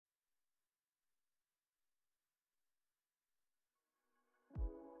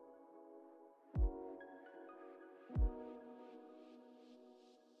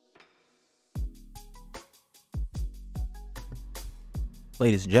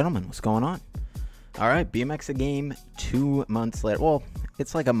Ladies and gentlemen, what's going on? All right, BMX a game 2 months later. Well,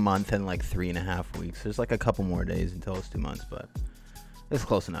 it's like a month and like 3.5 weeks. There's like a couple more days until it's 2 months, but it's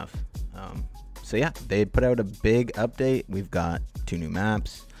close enough. So yeah, they put out a big update. We've got 2 new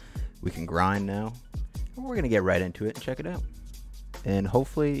maps. We can grind now. We're gonna get right into it and check it out. And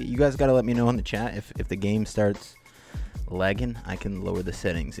hopefully, you guys gotta let me know in the chat if the game starts lagging. I can lower the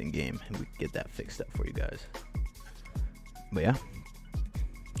settings in game and we can get that fixed up for you guys. But yeah,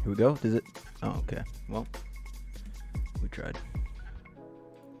 here we go. Does it? Oh, okay. Well, we tried.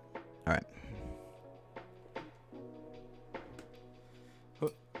 All right.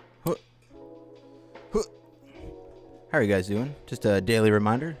 How are you guys doing? Just a daily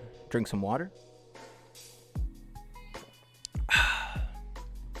reminder, drink some water.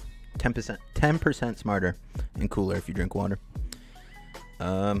 10% smarter and cooler if you drink water.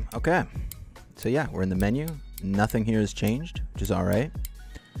 Okay. So yeah, we're in the menu. Nothing here has changed, which is all right.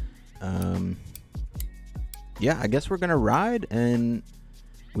 Yeah, I guess we're gonna ride, and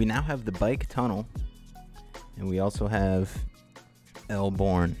we now have the bike tunnel, and we also have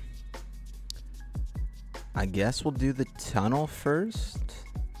Elborn. I guess we'll do the tunnel first.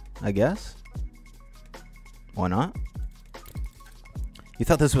 I guess. Why not? You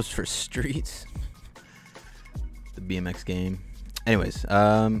thought this was for streets? The BMX game. Anyways,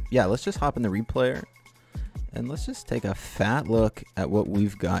 yeah, let's just hop in the replayer and let's just take a fat look at what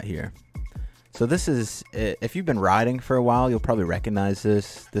we've got here. So this is, if you've been riding for a while, you'll probably recognize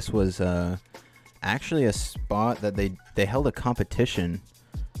this. This was actually a spot that they held a competition,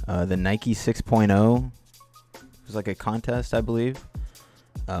 the Nike 6.0. It was like a contest, I believe,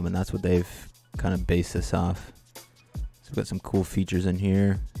 and that's what they've kind of based this off. So we've got some cool features in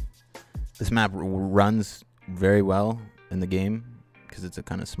here. This map runs very well in the game because it's a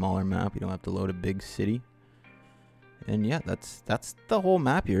kind of smaller map. You don't have to load a big city. And yeah, that's the whole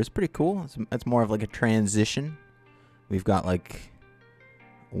map here. It's pretty cool. It's more of like a transition. We've got like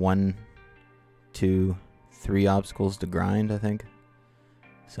 1, 2, 3 obstacles to grind, I think.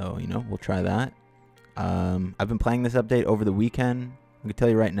 So, you know, we'll try that. I've been playing this update over the weekend. I can tell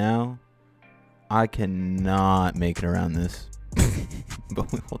you right now, I cannot make it around this,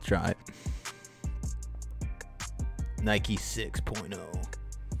 but we will try. Nike 6.0.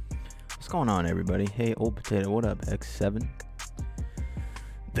 What's going on, everybody? Hey, Old Potato, what up? X7.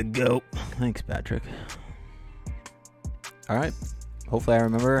 The GOAT. Thanks, Patrick. All right. Hopefully I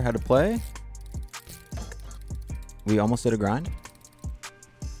remember how to play. We almost did a grind.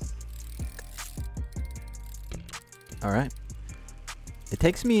 All right. It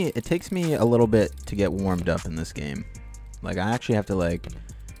takes me a little bit to get warmed up in this game. Like, I actually have to like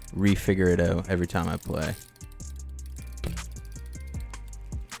refigure it out every time I play.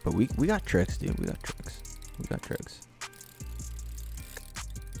 But we got tricks, dude. We got tricks. We got tricks.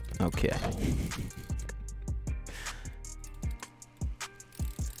 Okay.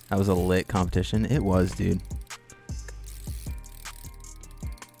 That was a lit competition. It was, dude.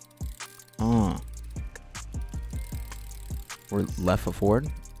 We're left foot forward.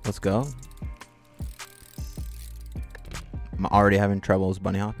 Let's go. I'm already having troubles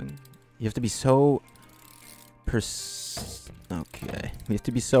bunny hopping. You have to be so okay. We have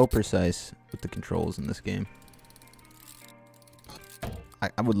to be so precise with the controls in this game.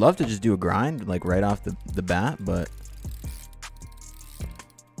 I would love to just do a grind like right off the bat, but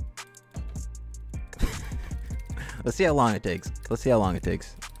let's see how long it takes. Let's see how long it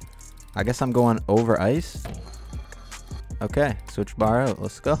takes. I guess I'm going over ice. Okay, switch bar out.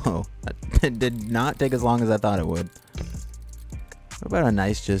 Let's go. That did not take as long as I thought it would. What about a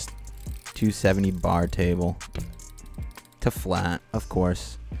nice just 270 bar table to flat, of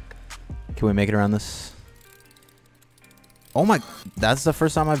course. Can we make it around this? Oh my, that's the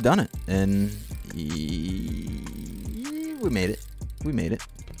first time I've done it. And we made it. We made it.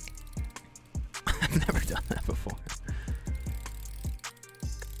 I've never done that before.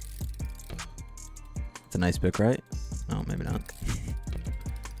 It's a nice pick, right? Oh, maybe not.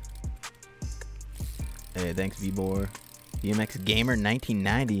 Hey, thanks, V-Bor. BMX Gamer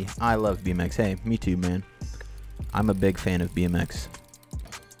 1990. I love BMX. Hey, me too, man. I'm a big fan of BMX.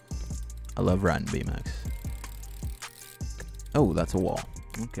 I love riding BMX. Oh, that's a wall.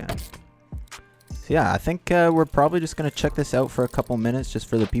 Okay. So yeah, I think we're probably just going to check this out for a couple minutes just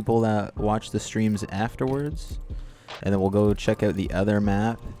for the people that watch the streams afterwards. And then we'll go check out the other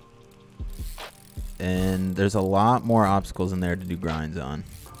map. And there's a lot more obstacles in there to do grinds on.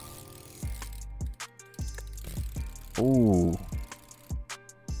 Ooh.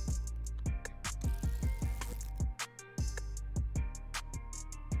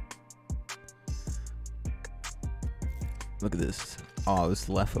 Look at this. Oh, it was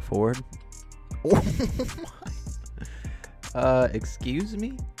left foot forward. Excuse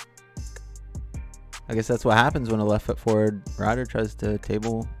me? I guess that's what happens when a left foot forward rider tries to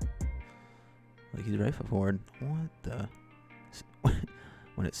table like he's right foot forward. What the?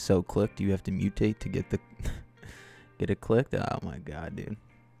 When it's so clicked, you have to mutate to get the get it clicked. Oh my god, dude.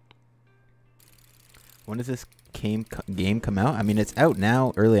 When does this game come out? I mean, it's out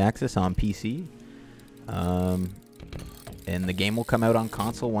now, early access on PC. And the game will come out on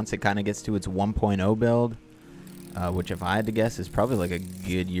console once it kind of gets to its 1.0 build, which, if I had to guess, is probably like a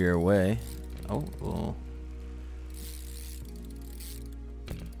good year away. Oh, a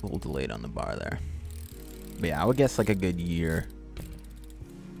little delayed on the bar there. But yeah, I would guess like a good year.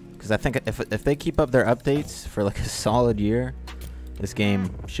 Because I think if they keep up their updates for like a solid year, this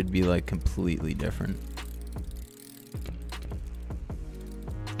game should be like completely different.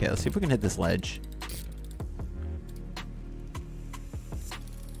 Okay, let's see if we can hit this ledge.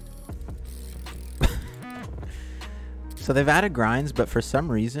 So they've added grinds, but for some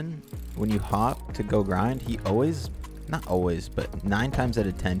reason, when you hop to go grind, he always, not always, but 9 times out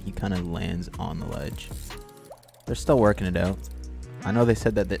of 10, he kind of lands on the ledge. They're still working it out. I know they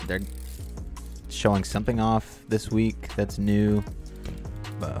said that they're showing something off this week that's new,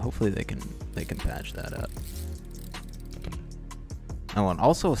 but hopefully they can patch that up. Oh, and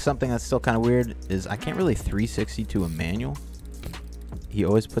also something that's still kind of weird is I can't really 360 to a manual. He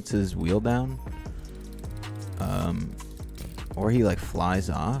always puts his wheel down. Or he like flies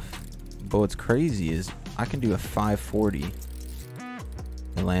off. But what's crazy is I can do a 540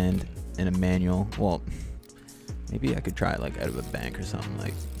 and land in a manual. Well, maybe I could try it like out of a bank or something,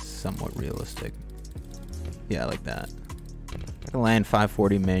 like somewhat realistic. Yeah, like that. I can land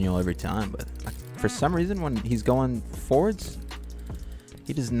 540 manual every time, but for some reason when he's going forwards,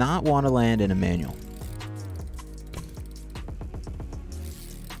 he does not want to land in a manual.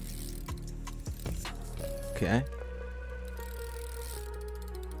 Okay.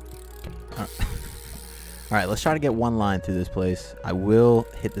 Alright, let's try to get one line through this place. I will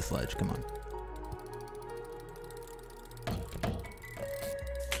hit this ledge. Come on.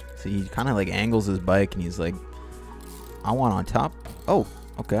 So he kind of like angles his bike and he's like, I want on top. Oh,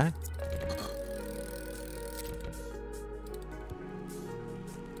 okay.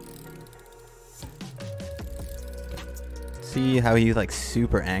 See how he like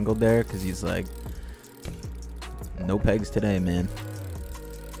super angled there? Because he's like, no pegs today, man.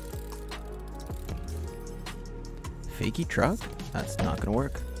 Fakey truck? That's not gonna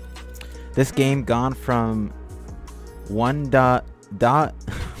work. This game gone from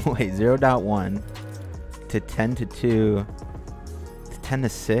 0.1 to 10 to 2 to 10 to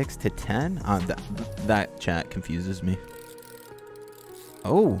 6 to 10. That chat confuses me.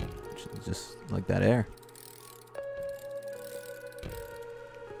 Oh, just like that air.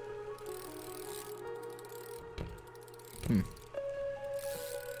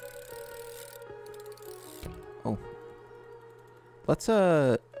 Oh. Let's,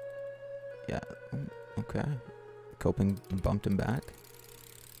 yeah. Okay. Coping bumped him back.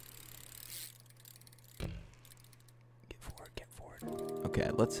 Get forward. Okay,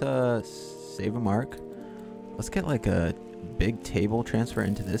 let's, save a mark. Let's get, like, a big table transfer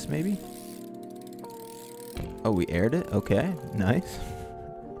into this, maybe? Oh, we aired it? Okay, nice.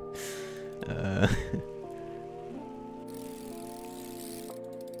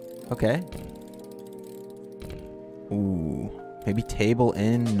 Okay. Ooh. Maybe table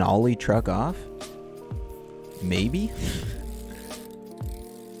in, nollie truck off? Maybe?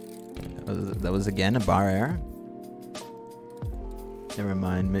 that was again a bar error. Never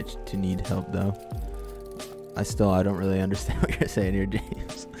mind, Mitch, to need help though. I don't really understand what you're saying here,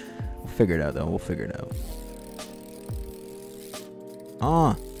 James. We'll figure it out though, we'll figure it out.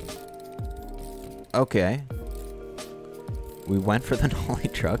 Ah. Okay. We went for the nollie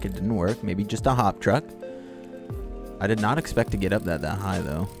truck, it didn't work. Maybe just a hop truck. I did not expect to get up that high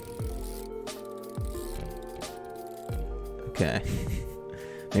though. Okay.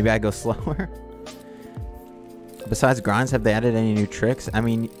 Maybe I go slower. Besides grinds, have they added any new tricks? I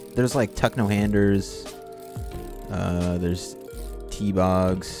mean, there's like tuck no handers. There's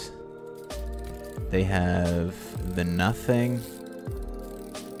T-bogs. They have the nothing.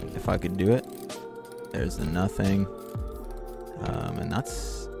 If I could do it. There's the nothing. And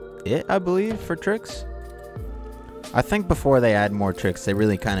that's it, I believe, for tricks. I think before they add more tricks, they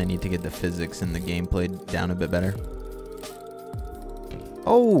really kind of need to get the physics and the gameplay down a bit better.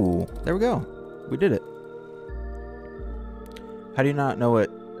 Oh, there we go. We did it. How do you not know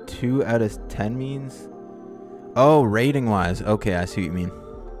what 2 out of 10 means? Oh, rating-wise. Okay, I see what you mean.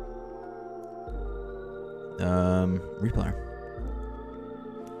 Replayer.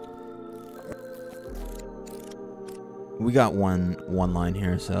 we got one line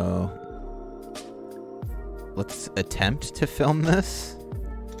here, so let's attempt to film this.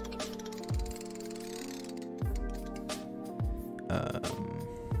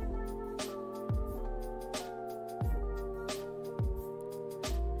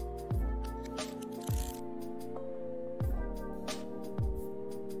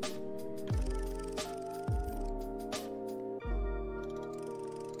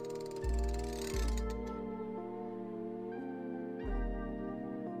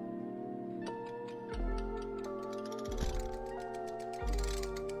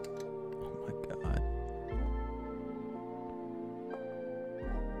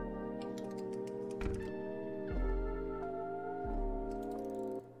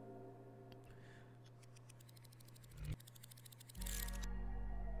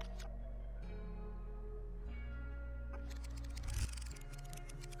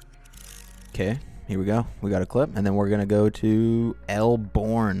 Okay, here we go. We got a clip, and then we're gonna go to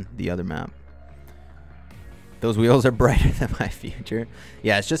Elborn, the other map. Those wheels are brighter than my future.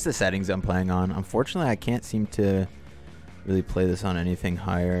 Yeah, it's just the settings I'm playing on. Unfortunately, I can't seem to really play this on anything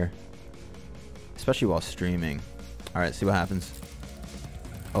higher, especially while streaming. All right, see what happens.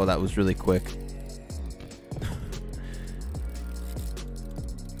 Oh, that was really quick.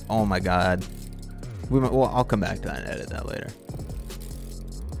 Oh my God. Well, I'll come back to that and edit that later.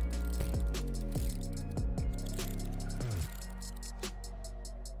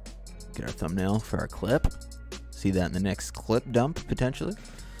 Get our thumbnail for our clip. See that in the next clip dump, potentially.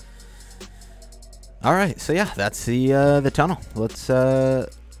 All right, so yeah, that's the tunnel. Let's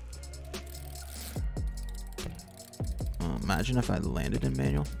imagine if I landed in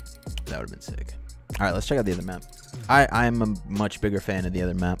manual. That would have been sick. All right, let's check out the other map. I'm a much bigger fan of the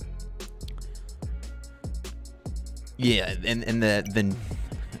other map. Yeah, and the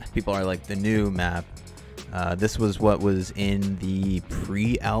people are like the new map. This was what was in the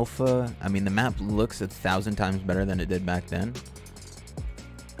pre-alpha. I mean, the map looks 1,000 times better than it did back then.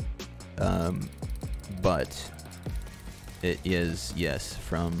 But it is, yes,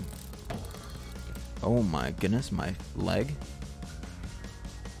 from... Oh my goodness, my leg.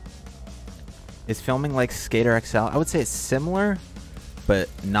 It's filming like Skater XL. I would say it's similar, but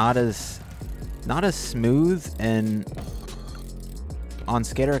not as smooth. And on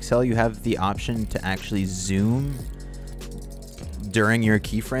Skater XL, you have the option to actually zoom during your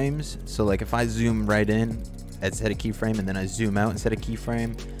keyframes. So like if I zoom right in instead of keyframe and then I zoom out instead of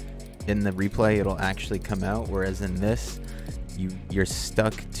keyframe, in the replay it'll actually come out. Whereas in this, you're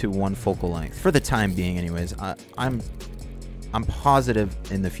stuck to one focal length for the time being. Anyways, I'm positive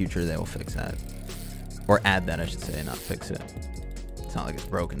in the future they will fix that, or add that, I should say, not fix it. It's not like it's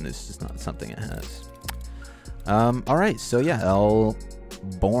broken. It's just not something it has. All right, so yeah,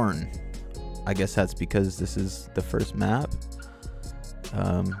 Elborn. I guess that's because this is the first map.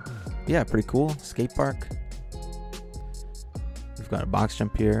 Yeah, pretty cool. Skate park. We've got a box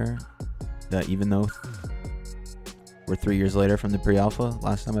jump here. That even though we're 3 years later from the pre-alpha,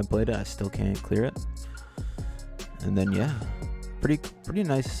 last time I played it, I still can't clear it. And then yeah, pretty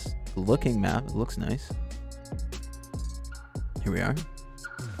nice looking map. It looks nice. Here we are.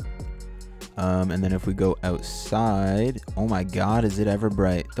 And then if we go outside, oh my God, is it ever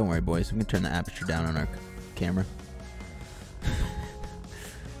bright? Don't worry, boys. We can turn the aperture down on our camera.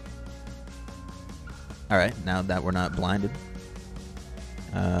 All right, now that we're not blinded.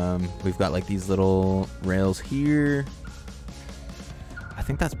 We've got like these little rails here. I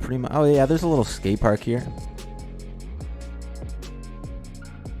think that's pretty much... Oh yeah, there's a little skate park here.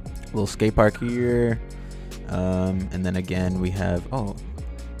 Little skate park here. And then again, we have... Oh,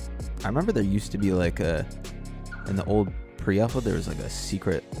 I remember there used to be like a... In the old pre-alpha, there was like a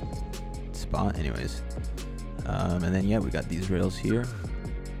secret spot. Anyways. And then yeah, we got these rails here.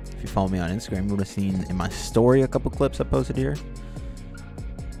 If you follow me on Instagram, you would have seen in my story a couple clips I posted here.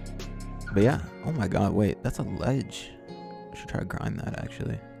 But yeah, oh my God, wait, that's a ledge. I should try to grind that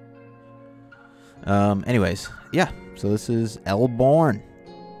actually. Anyways, yeah, so this is Elborn.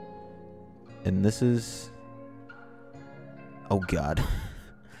 And this is... Oh God,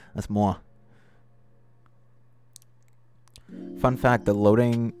 that's more. Fun fact, the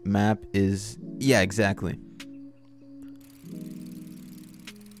loading map is... Yeah, exactly.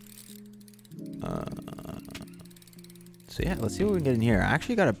 So yeah, let's see what we can get in here. I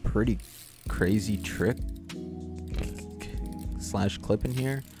actually got a pretty crazy trick slash clip in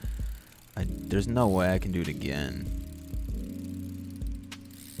here. There's no way I can do it again.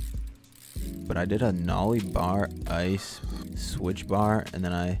 But I did a nollie bar ice switch bar, and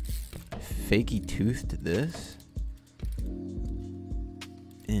then I fakey toothed this.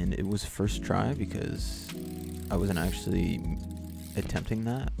 And it was first try because I wasn't actually attempting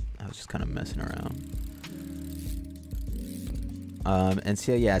that. I was just kind of messing around. And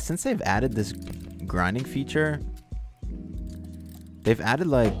so yeah, since they've added this grinding feature, they've added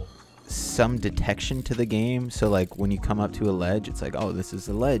like some detection to the game. So like when you come up to a ledge, it's like, oh, this is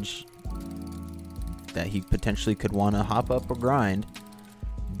a ledge that he potentially could want to hop up or grind.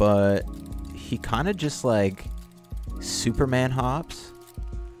 But he kind of just like Superman hops.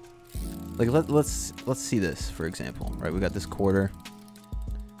 Like let's see this, for example, right? We got this quarter.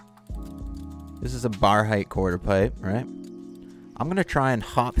 This is a bar height quarter pipe, right? I'm gonna try and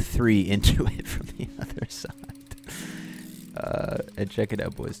hop 3 into it from the other side. And check it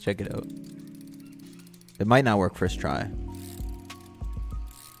out, boys. Check it out. It might not work first try.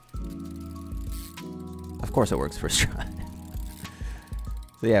 Of course it works first try.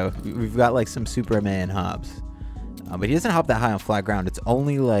 So yeah, we've got like some Superman hops. But he doesn't hop that high on flat ground. It's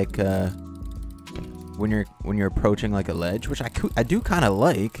only like when you're approaching like a ledge, which I do kind of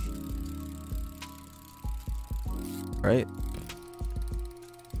like. Right?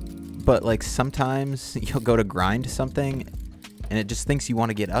 But like sometimes you'll go to grind something and it just thinks you want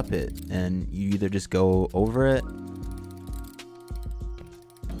to get up it, and you either just go over it.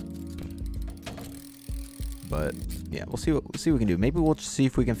 But yeah, we'll see what we can do. Maybe we'll just see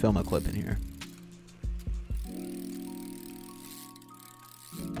if we can film a clip in here.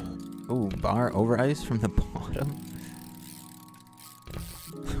 Ooh, bar over ice from the bottom.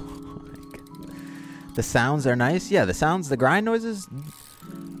 Oh my God. The sounds are nice. Yeah, the grind noises,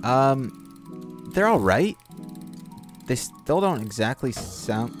 they're all right. They still don't exactly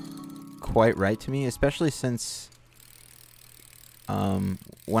sound quite right to me, especially since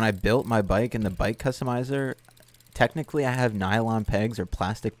when I built my bike in the bike customizer, technically I have nylon pegs or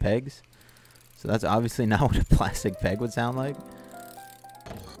plastic pegs. So that's obviously not what a plastic peg would sound like.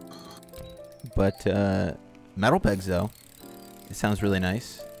 But metal pegs, though, it sounds really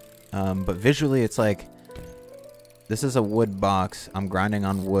nice. But visually, it's like, this is a wood box. I'm grinding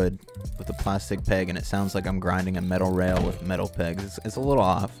on wood with a plastic peg, and it sounds like I'm grinding a metal rail with metal pegs. It's a little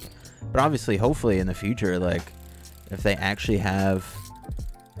off. But obviously, hopefully in the future, like, if they actually have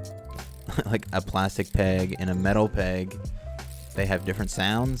like a plastic peg and a metal peg, they have different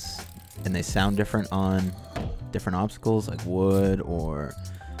sounds, and they sound different on different obstacles, like wood or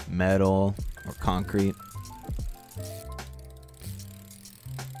metal or concrete.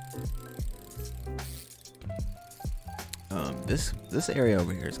 This area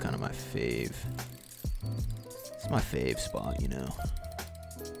over here is kind of my fave. It's my fave spot, you know.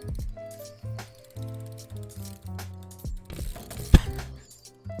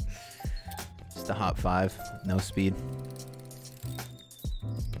 Just a hop 5, no speed.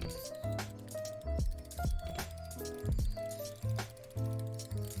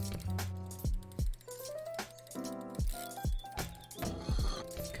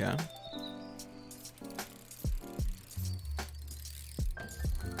 Okay.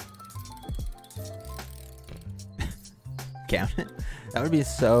 Count it. That would be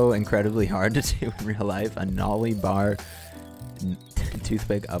so incredibly hard to do in real life. A nollie bar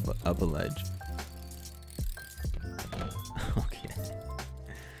toothpick up a ledge. Okay.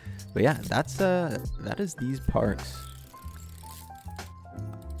 But yeah, that is these parks.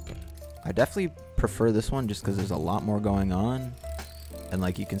 I definitely prefer this one just because there's a lot more going on, and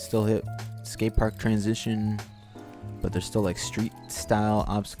like you can still hit skate park transition, but there's still like street style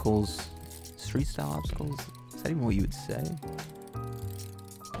obstacles. Street style obstacles? Is that even what you would say?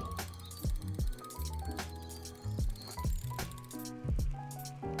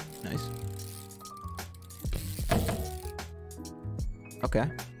 Nice. Okay.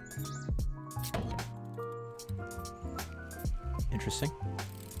 Interesting.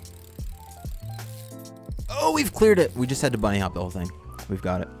 Oh, we've cleared it. We just had to bunny hop the whole thing. We've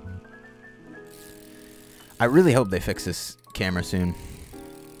got it. I really hope they fix this camera soon.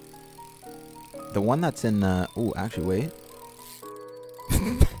 The one that's in ooh, actually, wait.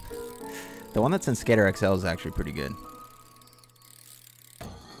 The one that's in Skater XL is actually pretty good.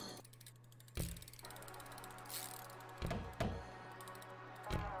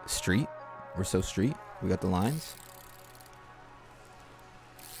 Street. We're so street. We got the lines.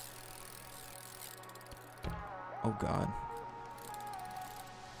 Oh, God.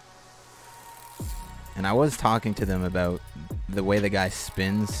 And I was talking to them about the way the guy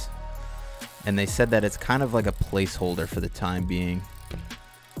spins, and they said that it's kind of like a placeholder for the time being.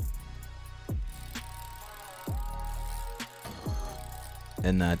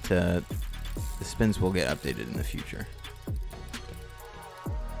 And that the spins will get updated in the future.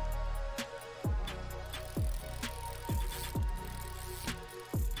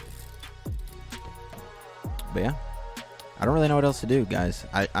 But yeah, I don't really know what else to do, guys.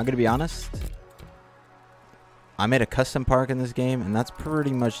 I'm gonna be honest. I made a custom park in this game, and that's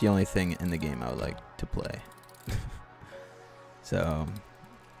pretty much the only thing in the game I would like to play. So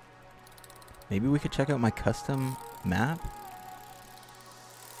maybe we could check out my custom map.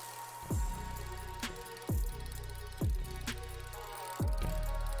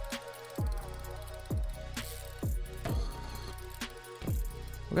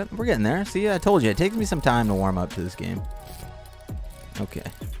 We're getting there. See, I told you, it takes me some time to warm up to this game. Okay.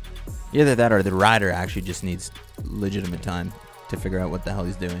 Either that or the rider actually just needs legitimate time to figure out what the hell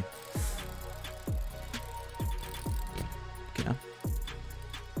he's doing. Okay.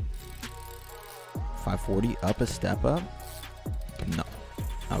 540, up a step up? No.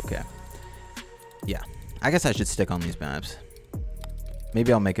 Okay. Yeah. I guess I should stick on these maps.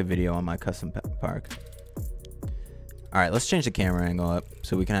 Maybe I'll make a video on my custom park. Alright, let's change the camera angle up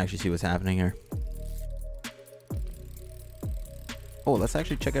so we can actually see what's happening here. Oh, let's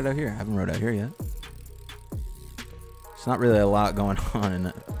actually check it out here. I haven't rode out here yet. It's not really a lot going on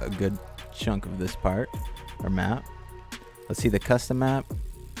in a good chunk of this part, or map. Let's see the custom map.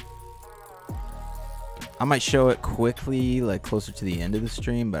 I might show it quickly, like closer to the end of the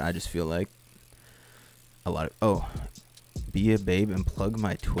stream, but I just feel like a lot of... Oh, be a babe and plug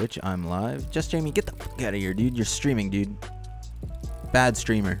my Twitch. I'm live. Just Jamie, get the fuck out of here, dude. You're streaming, dude. Bad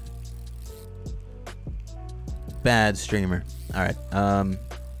streamer. Bad streamer. All right.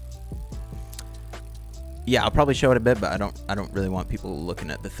 Yeah, I'll probably show it a bit, but I don't really want people looking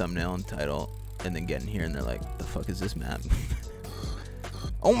at the thumbnail and title and then getting here and they're like, the fuck is this map?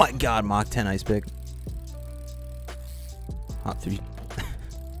 Oh my god, Mach 10 ice pick. Hop 3.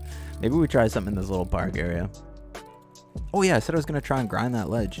 Maybe we try something in this little park area. Oh yeah, I said I was gonna try and grind that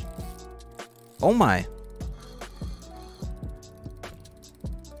ledge. Oh my.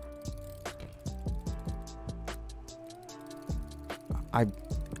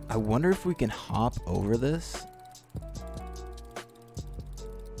 I wonder if we can hop over this.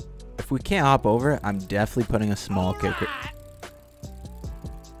 If we can't hop over it, I'm definitely putting a small kicker.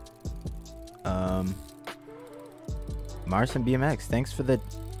 Mars and BMX, thanks for the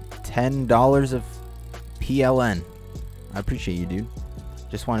 $10 of PLN. I appreciate you, dude.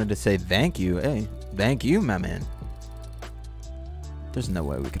 Just wanted to say thank you. Hey, thank you, my man. There's no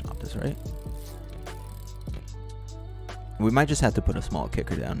way we can hop this, right? We might just have to put a small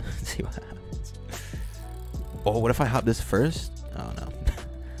kicker down and see what happens. Oh, what if I hop this first? Oh, no.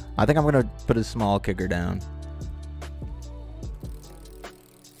 I think I'm going to put a small kicker down.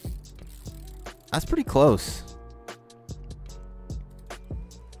 That's pretty close.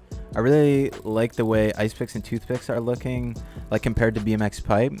 I really like the way ice picks and toothpicks are looking, like compared to BMX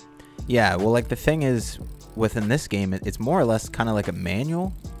pipe. Yeah, well, like the thing is, within this game, it's more or less kind of like a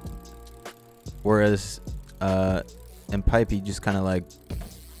manual. Whereas, in pipe, you just kind of like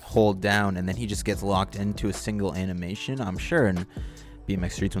hold down and then he just gets locked into a single animation. I'm sure in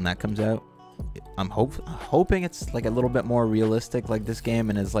BMX Streets when that comes out, I'm hoping it's like a little bit more realistic like this game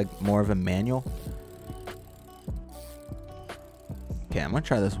and is like more of a manual. Okay, I'm gonna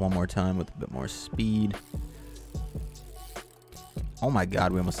try this one more time with a bit more speed. Oh my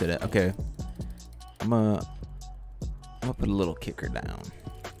god, we almost did it. Okay, I'm gonna put a little kicker down.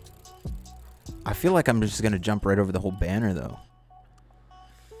 I feel like I'm just gonna jump right over the whole banner though.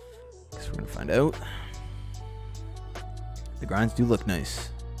 Guess we're gonna find out. The grinds do look nice.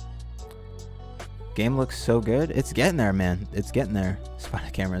 Game looks so good. It's getting there, man. It's getting there.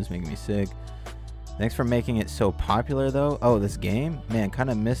 Spotted camera is making me sick. Thanks for making it so popular though. Oh, this game? Man,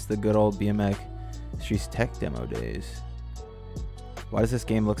 kind of missed the good old BMX Streets Tech demo days. Why does this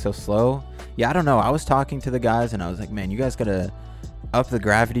game look so slow? Yeah, I don't know. I was talking to the guys and I was like, man, you guys gotta up the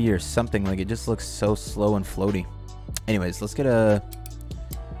gravity or something. Like, it just looks so slow and floaty. Anyways, let's get a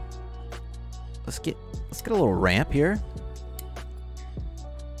little ramp here.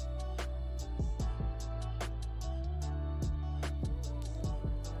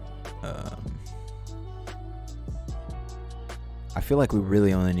 I feel like we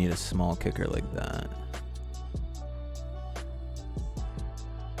really only need a small kicker like that.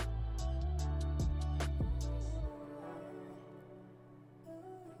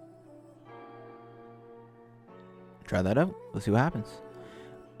 Try that out. Let's see what happens.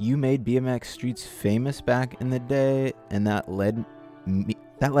 You made BMX Streets famous back in the day, and that led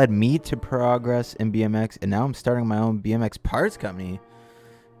me to progress in BMX, and now I'm starting my own BMX parts company.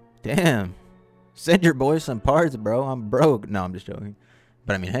 Damn. Send your boy some parts, bro. I'm broke. No, I'm just joking.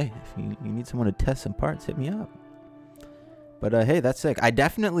 But I mean, hey, if you need someone to test some parts, hit me up. But hey, that's sick. I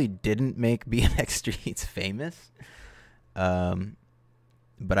definitely didn't make BMX Streets famous.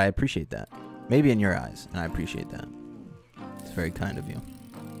 But I appreciate that. Maybe in your eyes, and I appreciate that. It's very kind of you.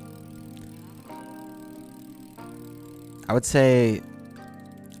 I would say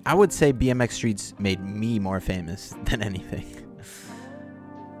BMX Streets made me more famous than anything.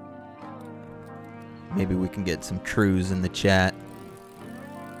 Maybe we can get some trues in the chat.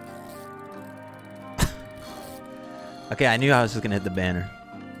 Okay, I knew I was just gonna hit the banner.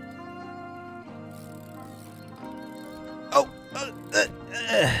 Oh,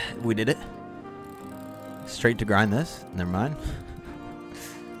 we did it. Straight to grind this. Never mind.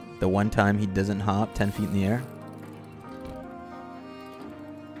 The one time he doesn't hop 10 feet in the air.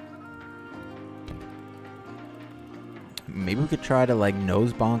 Maybe we could try to like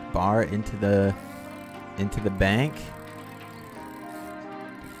nose bonk bar into the bank.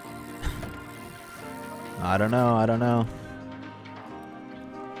 I don't know. I don't know.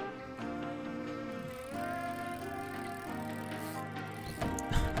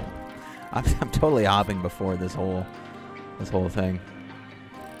 I'm totally hopping before this whole thing.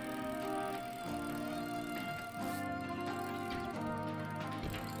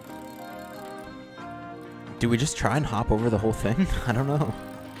 Do we just try and hop over the whole thing? I don't know.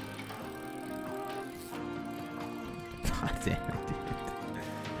 God damn it, dude.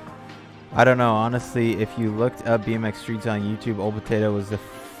 I don't know. Honestly, if you looked up BMX Streets on YouTube, TheOldPotato was the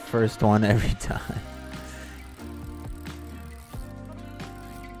first one every time.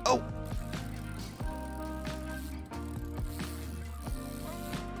 Oh!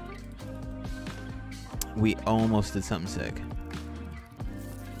 We almost did something sick.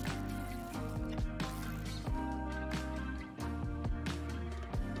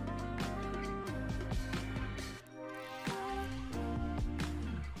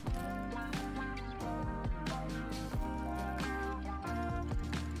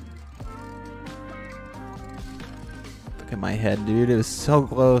 Look at my head, dude. It was so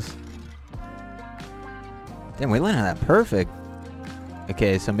close. Damn, we landed that perfect.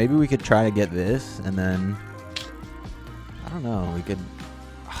 Okay, so maybe we could try to get this, and then I don't know. We could.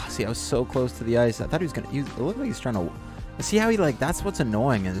 Oh, see, I was so close to the ice. I thought he was gonna. It looked like he's trying to. See how he like? That's what's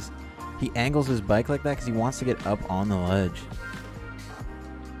annoying is he angles his bike like that because he wants to get up on the ledge.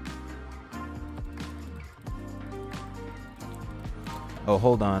 Oh,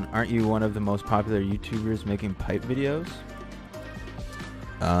 hold on. Aren't you one of the most popular YouTubers making pipe videos?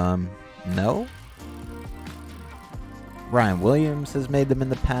 No. Ryan Williams has made them in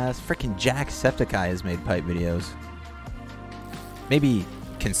the past. Freaking Jacksepticeye has made pipe videos. Maybe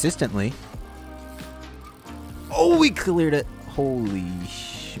consistently. Oh, we cleared it. Holy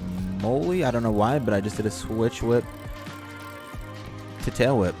schmoly. I don't know why, but I just did a switch whip to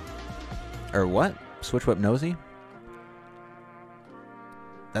tail whip. Or what? Switch whip nosy?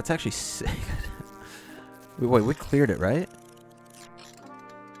 That's actually sick. Wait, we cleared it, right?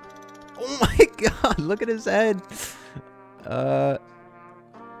 Oh my god, look at his head.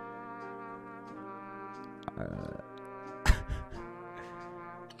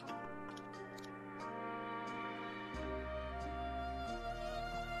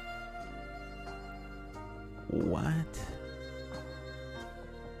 What?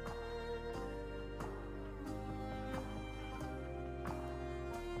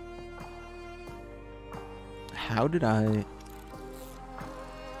 How did I...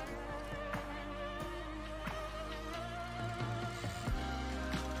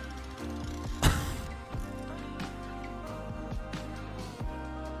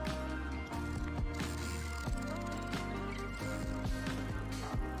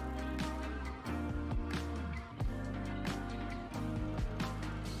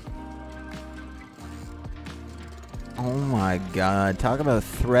 Oh my god, talk about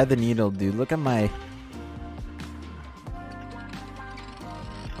thread the needle, dude. Look at my...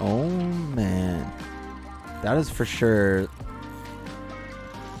 Oh man. That is for sure.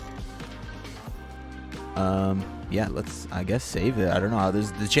 Yeah, let's, I guess, save it. I don't know.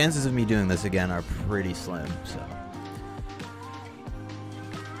 There's the chances of me doing this again are pretty slim, so.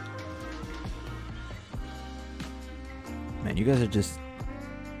 Man, you guys are just...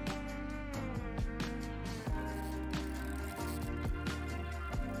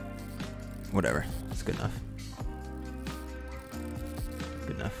 Whatever. It's good enough.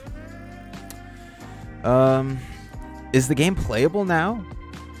 Good enough. Is the game playable now?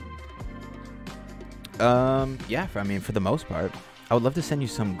 Yeah, I mean, for the most part. I would love to send you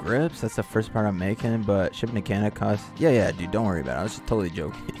some grips. That's the first part I'm making, but ship mechanic costs... Yeah, dude, don't worry about it. I was just totally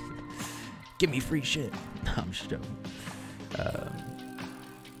joking. Give me free shit. No, I'm just joking.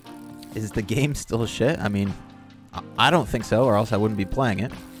 Is the game still shit? I mean, I don't think so, or else I wouldn't be playing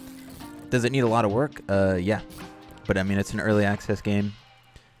it. Does it need a lot of work? Yeah. But I mean, it's an early access game.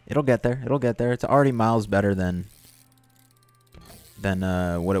 It'll get there. It'll get there. It's already miles better than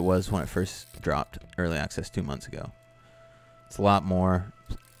what it was when it first dropped early access 2 months ago. It's a lot more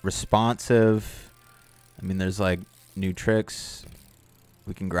responsive. I mean, there's like new tricks.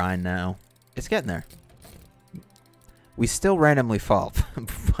 We can grind now. It's getting there. We still randomly fall,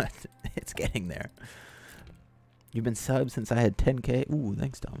 but it's getting there. You've been subbed since I had 10K. Ooh,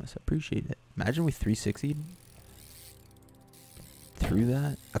 thanks, Thomas. I appreciate it. Imagine we 360'd through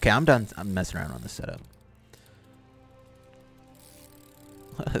that. Okay, I'm done. I'm messing around on this setup.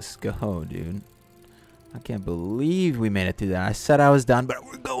 Let's go, dude. I can't believe we made it through that. I said I was done, but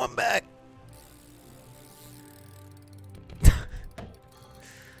we're going back.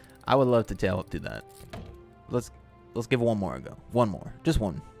 I would love to tail up through that. Let's give one more a go. One more. Just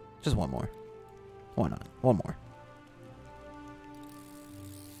one. Just one more. Why not? One more.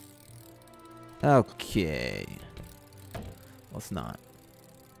 Okay. Let's not.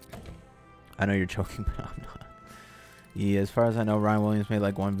 I know you're joking, but I'm not. Yeah, as far as I know, Ryan Williams made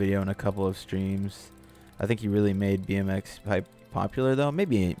like one video and a couple of streams. I think he really made BMX popular, though.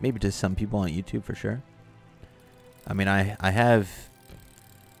 Maybe to some people on YouTube for sure. I mean, I have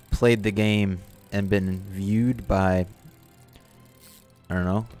played the game and been viewed by, I don't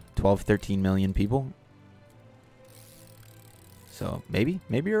know, 12, 13 million people. So maybe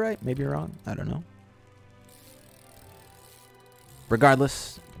you're right, maybe you're wrong. I don't know.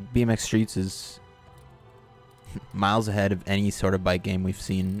 Regardless, BMX Streets is miles ahead of any sort of bike game we've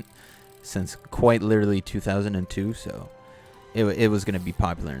seen since quite literally 2002. So it was going to be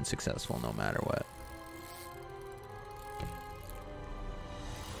popular and successful no matter what.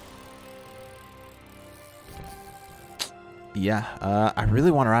 Yeah, I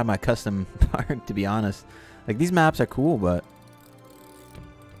really want to ride my custom park, to be honest. Like, these maps are cool, but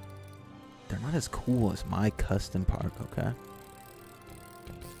they're not as cool as my custom park, okay?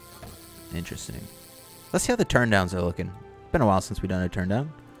 Interesting. Let's see how the turndowns are looking. Been a while since we've done a turndown.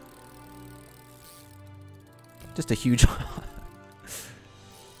 Just a huge...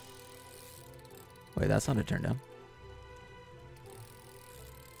 Wait, that's not a turndown.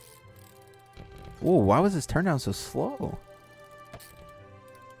 Whoa, why was this turndown so slow?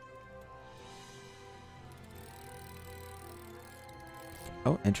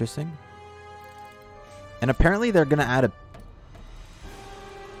 Oh, interesting. And apparently they're going to add a...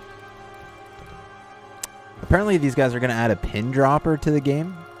 Apparently these guys are going to add a pin dropper to the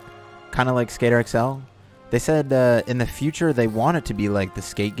game. Kind of like Skater XL. They said in the future they want it to be like the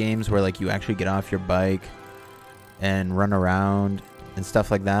skate games where like you actually get off your bike and run around and stuff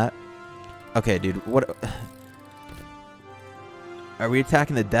like that. Okay, dude, what... Are we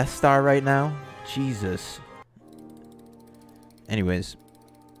attacking the Death Star right now? Jesus. Anyways.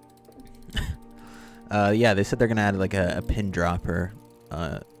 Yeah, they said they're going to add like a pin dropper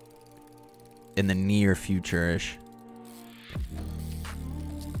in the near future-ish.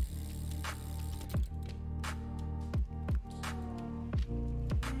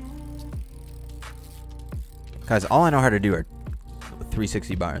 Guys, all I know how to do are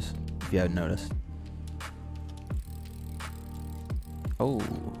 360 bars, if you haven't noticed. Oh,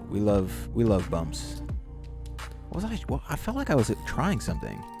 we love bumps. What was I? Well, I felt like I was trying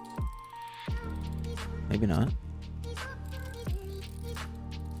something. Maybe not.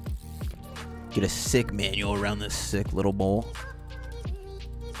 Get a sick manual around this sick little bowl.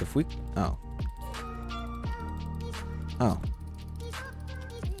 If we... Oh. Oh.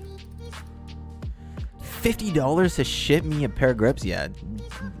 $50 to ship me a pair of grips? Yeah.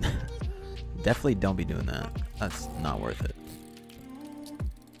 Definitely don't be doing that. That's not worth it.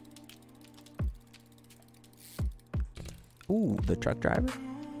 Ooh, the truck driver?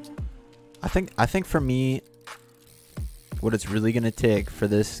 I think for me, what it's really going to take for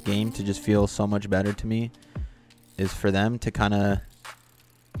this game to just feel so much better to me is for them to kind of...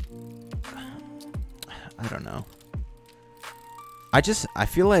 I don't know. I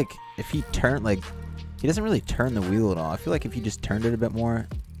feel like if he turned, like... He doesn't really turn the wheel at all. I feel like if he just turned it a bit more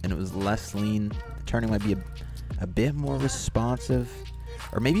and it was less lean, the turning might be a bit more responsive.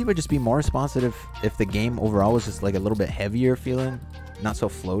 Or maybe it would just be more responsive if the game overall was just like a little bit heavier feeling, not so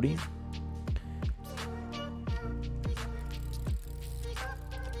floaty.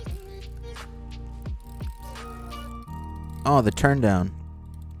 Oh, the turn down.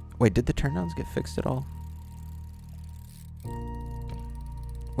 Wait, did the turndowns get fixed at all?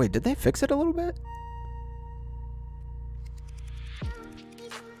 Wait, did they fix it a little bit?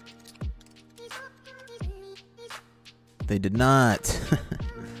 They did not.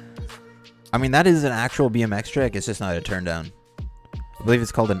 I mean, that is an actual BMX trick. It's just not a turn down. I believe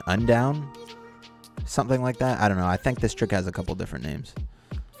it's called an undown. Something like that. I don't know. I think this trick has a couple different names.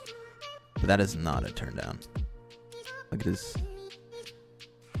 But that is not a turn down. Look at his...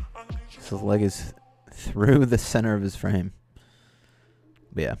 His leg is through the center of his frame.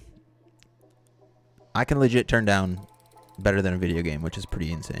 But yeah. I can legit turn down better than a video game, which is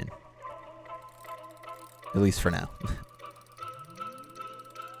pretty insane. At least for now.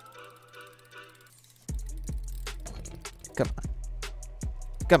 Come on.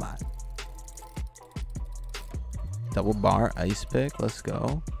 Come on. Double bar, ice pick. Let's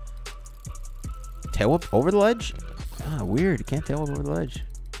go. Tail whip over the ledge? Ah, weird. You can't tail whip over the ledge.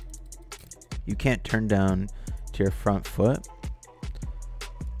 You can't turn down to your front foot.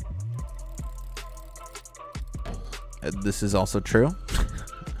 This is also true.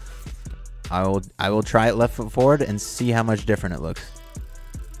 I will try it left foot forward and see how much different it looks.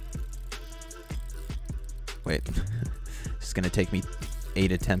 Wait. It's gonna take me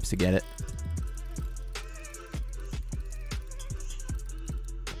 8 attempts to get it.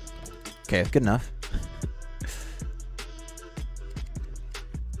 Okay, good enough.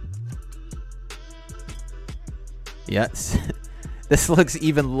 Yes. This looks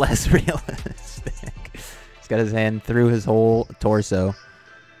even less realistic. He's got his hand through his whole torso.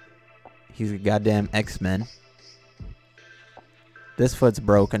 He's a goddamn X-Men. This foot's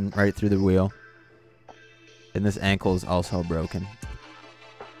broken right through the wheel. And this ankle is also broken.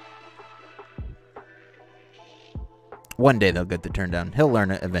 One day they'll get the turn down. He'll learn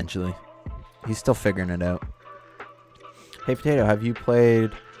it eventually. He's still figuring it out. Hey, Potato, have you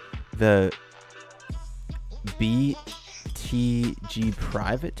played the BTG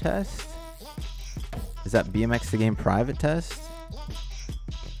private test? Is that BMX the game private test?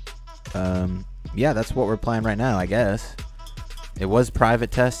 Yeah, that's what we're playing right now, I guess. It was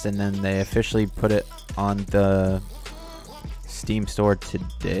private test, and then they officially put it on the Steam store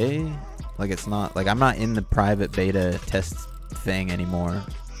today. Like, it's not, like, I'm not in the private beta test thing anymore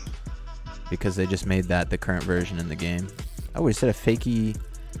because they just made that the current version in the game. Oh, we said a fakey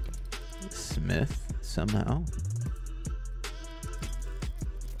Smith somehow.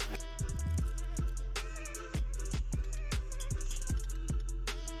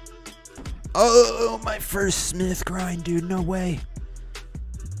 Oh, my first Smith grind, dude. No way.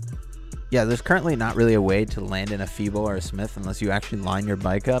 Yeah, there's currently not really a way to land in a feeble or a Smith unless you actually line your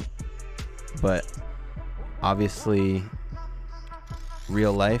bike up. But obviously,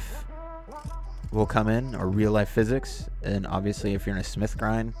 real life will come in, or real life physics. And obviously, if you're in a Smith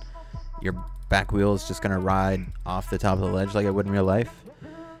grind, your back wheel is just going to ride off the top of the ledge like it would in real life.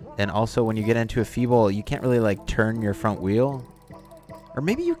 And also, when you get into a feeble, you can't really like turn your front wheel. Or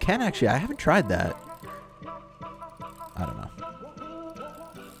maybe you can actually. I haven't tried that. I don't know.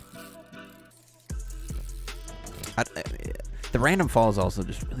 The random falls also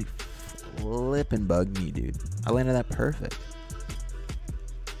just really flipping bugged me, dude. I landed that perfect.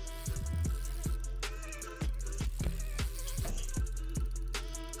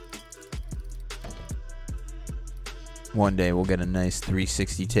 One day we'll get a nice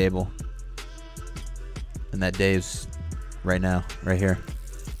 360 table. And that day is right now, right here.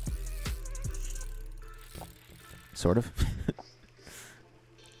 Sort of.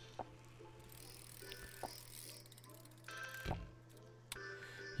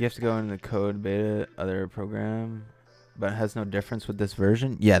 You have to go into the code beta other program, but it has no difference with this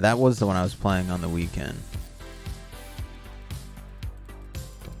version. Yeah, that was the one I was playing on the weekend.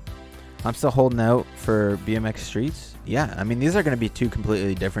 I'm still holding out for BMX Streets. Yeah, I mean, these are going to be two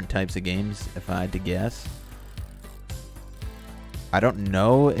completely different types of games, if I had to guess. I don't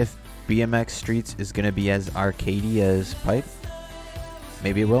know if BMX Streets is going to be as arcadey as Pipe.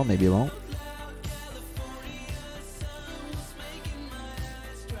 Maybe it will, maybe it won't.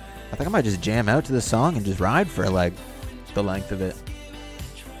 I think I might just jam out to the song and just ride for like the length of it.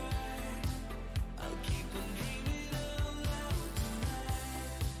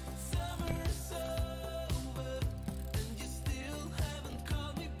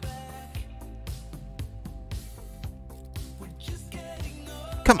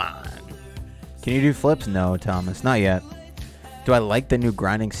 Come on. Can you do flips? No, Thomas, not yet. Do I like the new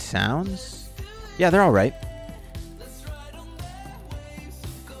grinding sounds? Yeah, they're all right.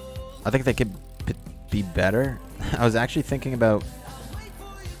 I think they could be better. I was actually thinking about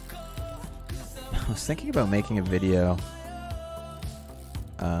making a video.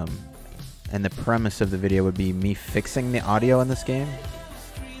 And the premise of the video would be me fixing the audio in this game.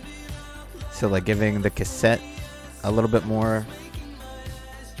 So like giving the cassette a little bit more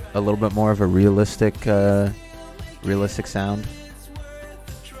of a realistic sound.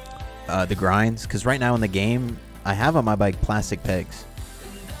 The grinds, because right now in the game I have on my bike plastic pegs.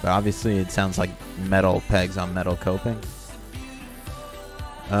 But obviously it sounds like metal pegs on metal coping.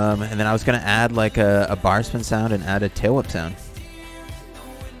 And then I was gonna add like a bar spin sound and add a tail whip sound,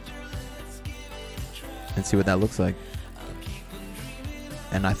 and see what that looks like.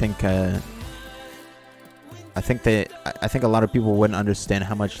 And I think a lot of people wouldn't understand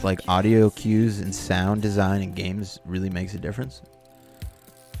how much like audio cues and sound design in games really makes a difference.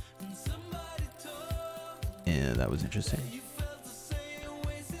 Yeah, that was interesting.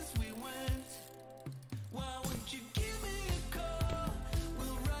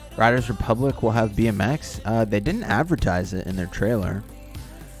 Riders Republic will have BMX. They didn't advertise it in their trailer.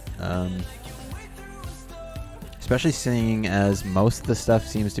 Especially seeing as most of the stuff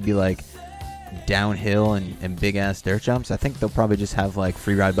seems to be like downhill and big ass dirt jumps. I think they'll probably just have like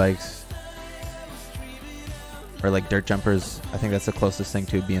free ride bikes or like dirt jumpers. I think that's the closest thing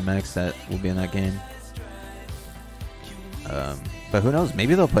to a BMX that will be in that game. But who knows?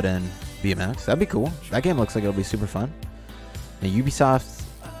 Maybe they'll put in BMX. That'd be cool. That game looks like it'll be super fun. And Ubisoft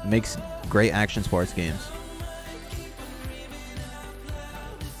makes great action sports games.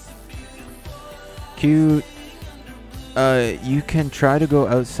 Q, you can try to go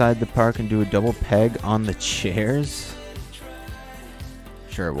outside the park and do a double peg on the chairs.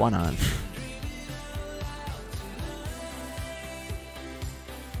 Sure, why not?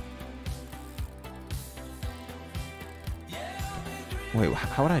 Wait,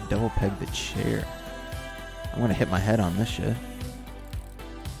 how would I double peg the chair? I'm gonna hit my head on this shit.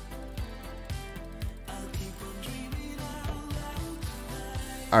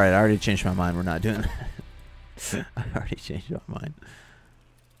 Alright, I already changed my mind. We're not doing that. I already changed my mind.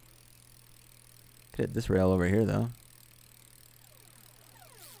 Could hit this rail over here, though.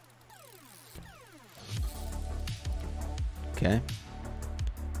 Okay.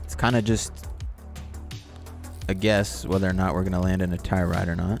 It's kind of just a guess whether or not we're going to land in a tire ride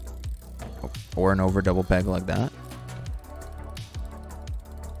or not. Or an over double peg like that.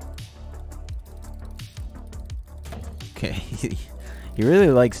 Okay. He really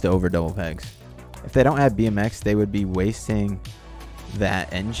likes to over double pegs. If they don't have BMX, they would be wasting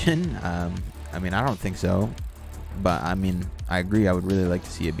that engine. I mean, I don't think so. But, I mean, I agree. I would really like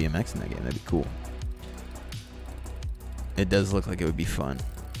to see a BMX in that game. That'd be cool. It does look like it would be fun.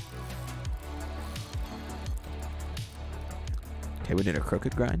 Okay, we did a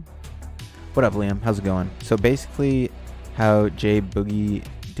crooked grind. What up, Liam? How's it going? So basically, how J Boogie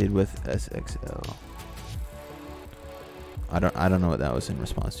did with SXL. I don't know what that was in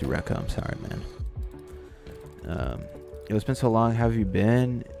response to, Rekka. I'm sorry, man. It's been so long. How have you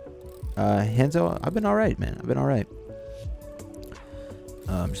been? Hanzo, I've been alright, man. I've been alright.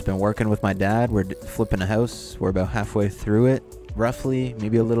 Just been working with my dad. We're flipping a house. We're about halfway through it, roughly,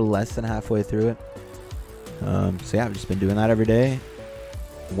 maybe a little less than halfway through it. So yeah, I've just been doing that every day.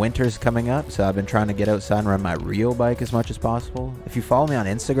 Winter's coming up, so I've been trying to get outside and ride my real bike as much as possible. If you follow me on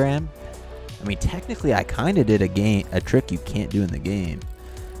Instagram, I mean, technically I kind of did a trick you can't do in the game,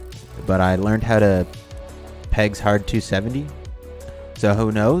 but I learned how to pegs hard 270. So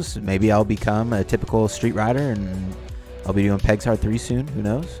who knows? Maybe I'll become a typical street rider and I'll be doing pegs hard 3 soon. Who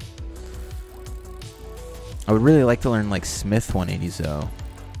knows? I would really like to learn like Smith 180s though.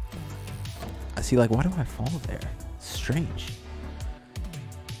 I see, like, why do I fall there? It's strange.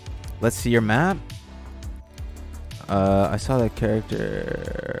 Let's see your map. I saw that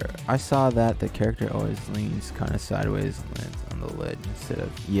the character always leans kind of sideways and lands on the lid instead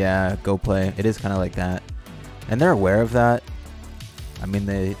of... Yeah, go play. It is kind of like that. And they're aware of that. I mean,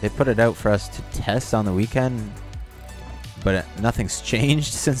 they put it out for us to test on the weekend, but nothing's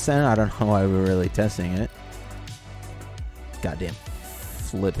changed since then. I don't know why we're really testing it. Goddamn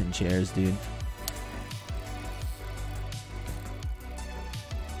flipping chairs, dude.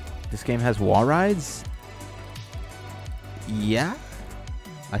 This game has wall rides? Yeah,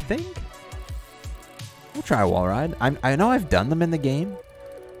 I think. We'll try a wall ride. I know I've done them in the game,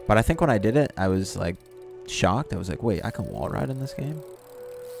 but I think when I did it, I was like shocked. I was like, wait, I can wall ride in this game?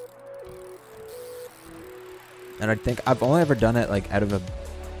 And I think I've only ever done it like out of a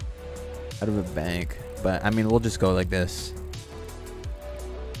bank. But I mean, we'll just go like this.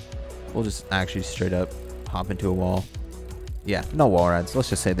 We'll just actually straight up hop into a wall. Yeah, no wall rides.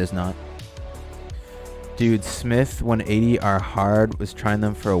 Let's just say there's not. Dude, Smith 180 are hard. Was trying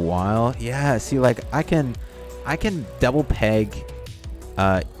them for a while. Yeah, see, like I can double peg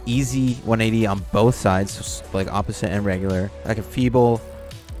easy 180 on both sides, like opposite and regular. I can feeble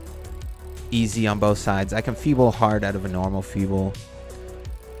easy on both sides. I can feeble hard out of a normal feeble.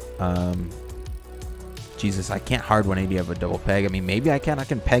 Jesus, I can't hard 180 of a double peg. I mean, maybe I can. I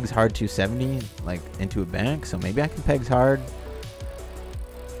can pegs hard 270 like into a bank, so maybe I can pegs hard.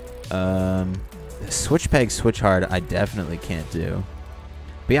 Switch peg switch hard I definitely can't do.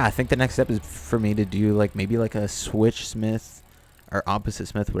 But yeah, I think the next step is for me to do like maybe like a switch smith or opposite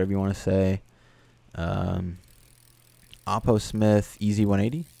smith, whatever you want to say. Oppo smith, easy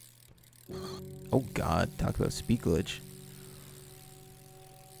 180. Oh God, talk about speed glitch.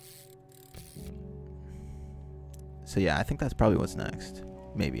 So yeah, I think that's probably what's next.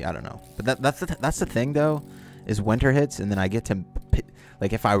 Maybe, I don't know. But that's the thing though, is winter hits and then I get to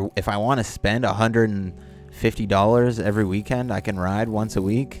like if I want to spend $150 every weekend, I can ride once a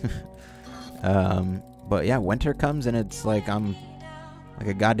week. But yeah, winter comes and it's like I'm like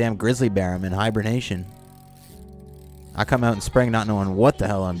a goddamn grizzly bear. I'm in hibernation. I come out in spring not knowing what the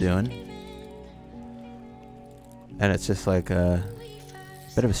hell I'm doing. And it's just like a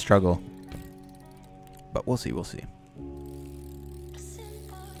bit of a struggle. But we'll see, we'll see.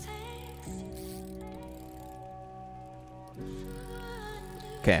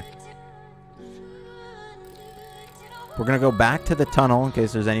 Okay. We're going to go back to the tunnel in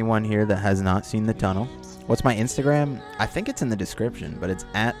case there's anyone here that has not seen the tunnel. What's my Instagram? I think it's in the description, but it's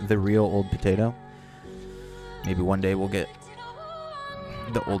at TheOldPotato. Maybe one day we'll get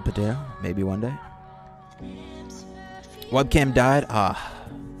the old potato. Maybe one day. Webcam died.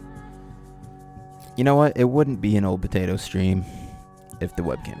 You know what? It wouldn't be an old potato stream if the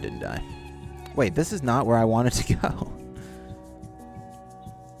webcam didn't die. Wait, this is not where I wanted to go.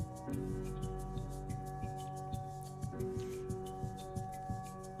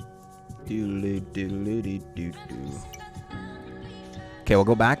 Okay, we'll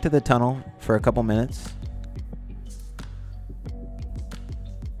go back to the tunnel for a couple minutes.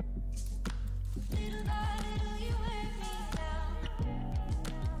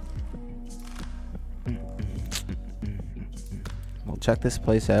 We'll check this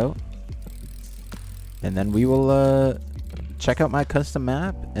place out. And then we will check out my custom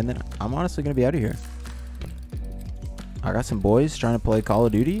map. And then I'm honestly going to be out of here. I got some boys trying to play Call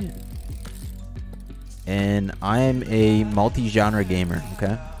of Duty. And I am a multi-genre gamer,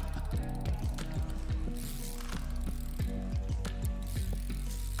 okay?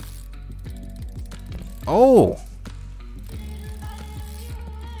 Oh!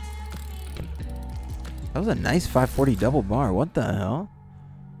 That was a nice 540 double bar. What the hell?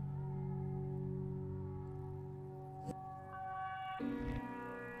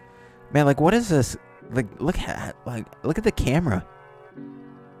 Man, like, what is this? Like, look at the camera.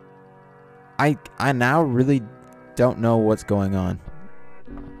 I now really don't know what's going on.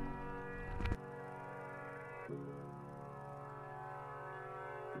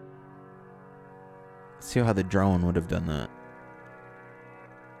 Let's see how the drone would have done that.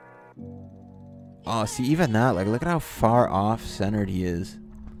 Oh, see, even that, like, look at how far off centered he is.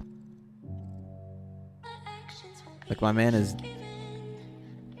 Like, my man is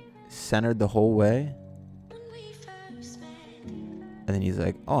centered the whole way. And then he's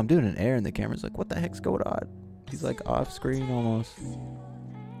like, oh, I'm doing an air. And the camera's like, what the heck's going on? He's like off screen almost.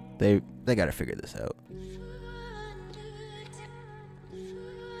 They got to figure this out.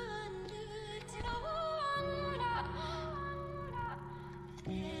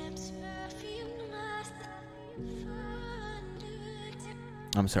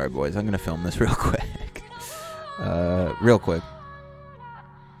 I'm sorry, boys. I'm going to film this real quick. Real quick.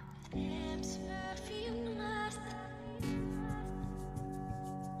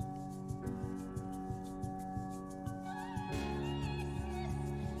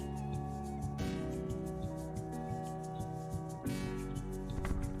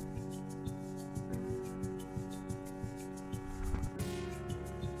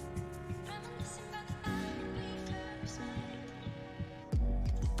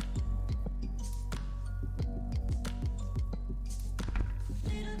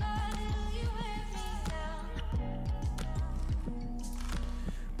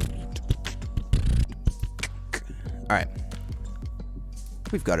 Alright.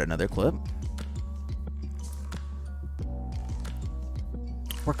 We've got another clip.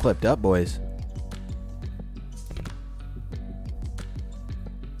 We're clipped up, boys.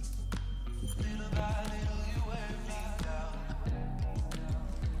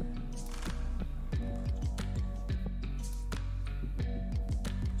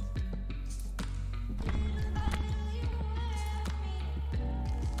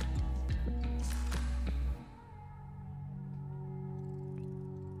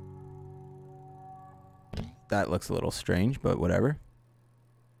 That looks a little strange, but whatever.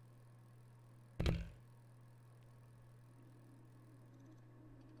 Can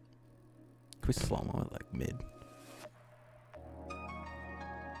we slow-mo it like mid?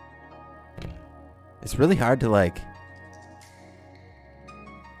 It's really hard to like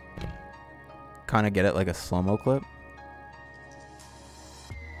kind of get it like a slow-mo clip.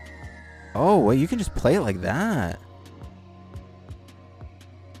 Oh, wait, you can just play it like that.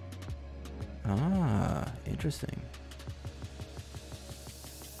 Ah, interesting.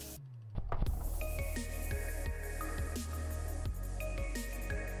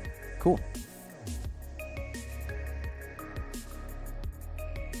 Cool.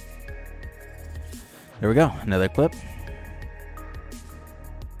 There we go. Another clip.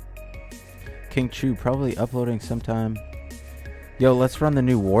 King Chu probably uploading sometime. Yo, let's run the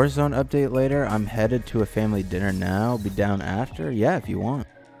new Warzone update later. I'm headed to a family dinner now. Be down after? Yeah, if you want.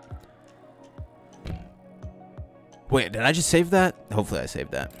 Wait, did I just save that? Hopefully I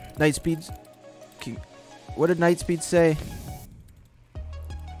saved that. Night speeds. What did night speeds say?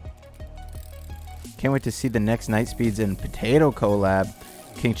 Can't wait to see the next Night Speeds and Potato collab.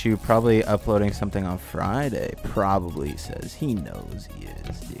 King Chu probably uploading something on Friday. Probably, he says. He knows he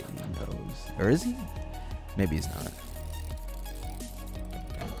is, dude. He knows. Or is he? Maybe he's not.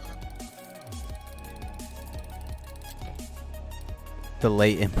 The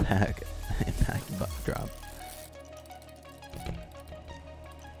late impact drop.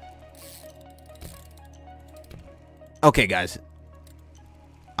 Okay, guys.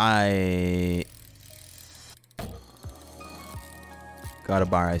 I got a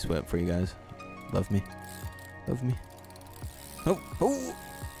bar ice whip for you guys. Love me. Love me. Oh, oh.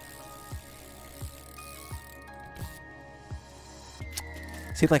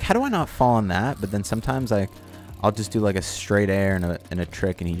 See, like, how do I not fall on that? But then sometimes I'll just do like a straight air and a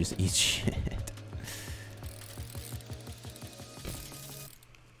trick, and he just eats shit.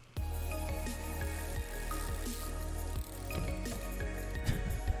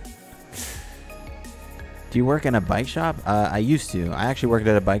 Do you work in a bike shop? I used to. I actually worked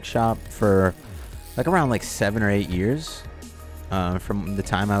at a bike shop for like around like 7 or 8 years. From the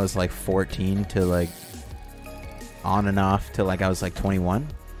time I was like 14 to like on and off till like I was like 21.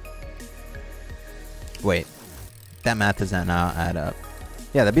 Wait, that math does not add up.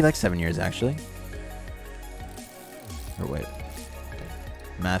 Yeah, that'd be like 7 years actually. Or wait,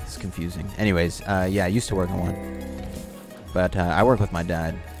 math is confusing. Anyways, yeah, I used to work in one, but I work with my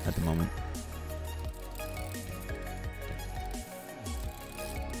dad at the moment.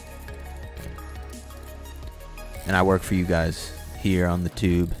 And I work for you guys here on the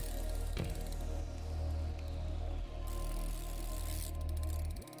tube.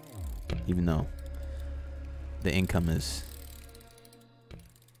 Even though the income is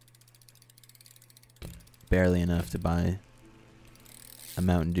barely enough to buy a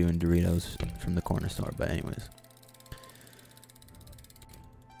Mountain Dew and Doritos from the corner store. But anyways.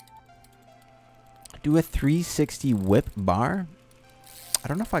 Do a 360 whip bar. I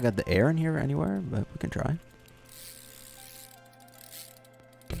don't know if I got the air in here anywhere, but we can try.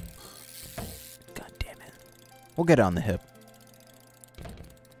 We'll get it on the hip.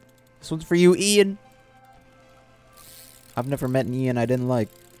 This one's for you, Ian. I've never met an Ian I didn't like.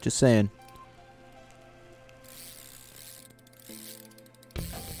 Just saying.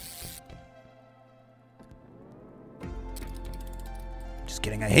 Just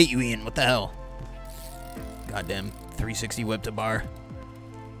kidding. I hate you, Ian. What the hell? Goddamn 360 whip to bar.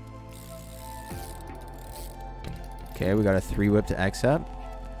 Okay, we got a 3 whip to X up.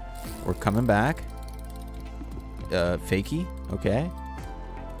 We're coming back. Fakie, okay.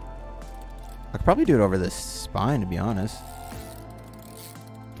 I could probably do it over the spine, to be honest.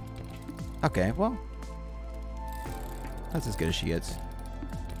 Okay, well, that's as good as she gets.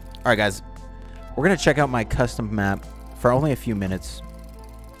 All right, guys, we're gonna check out my custom map for only a few minutes,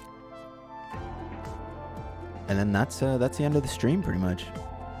 and then that's the end of the stream, pretty much.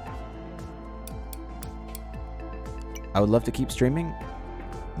 I would love to keep streaming,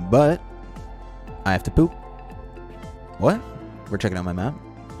 but I have to poop. What? We're checking out my map.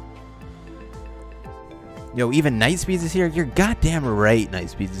 Yo, even Night Speeds is here. You're goddamn right, Night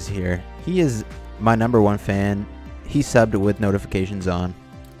Speeds is here. He is my #1 fan. He subbed with notifications on.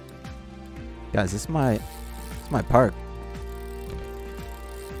 Guys, this is my park.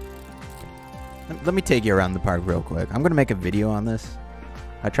 Let me take you around the park real quick. I'm gonna make a video on this.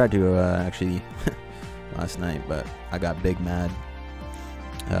 I tried to actually last night, but I got big mad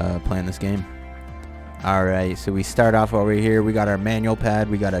playing this game. Alright, so we start off over here. We got our manual pad.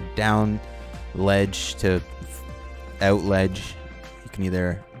 We got a down ledge to out ledge. You can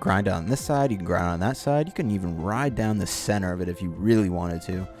either grind on this side, you can grind on that side. You can even ride down the center of it if you really wanted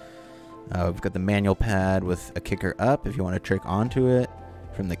to. We've got the manual pad with a kicker up if you want to trick onto it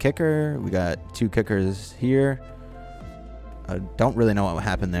from the kicker. We got 2 kickers here. I don't really know what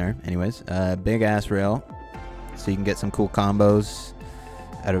happened there. Anyways, big ass rail. So you can get some cool combos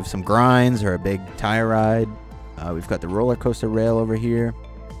out of some grinds or a big tire ride. We've got the roller coaster rail over here.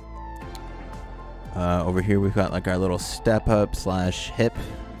 Over here we've got like our little step up / hip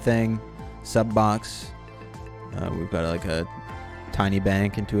thing, sub box. We've got like a tiny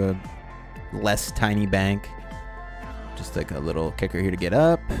bank into a less tiny bank. Just like a little kicker here to get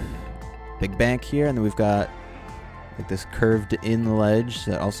up. Big bank here, and then we've got like this curved in ledge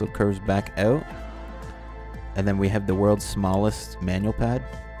that also curves back out. And then we have the world's smallest manual pad.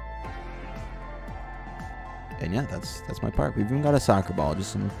 And yeah, that's my park. We've even got a soccer ball,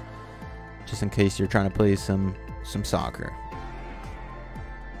 just in case you're trying to play some soccer.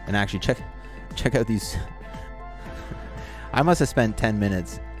 And actually check out these. I must have spent 10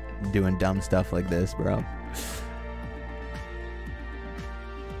 minutes doing dumb stuff like this, bro.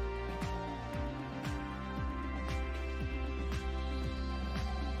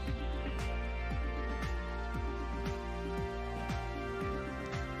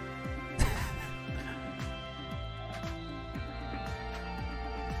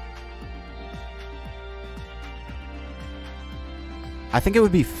 I think it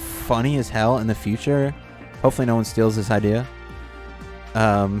would be funny as hell in the future. Hopefully no one steals this idea.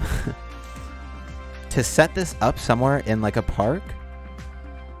 To set this up somewhere in like a park.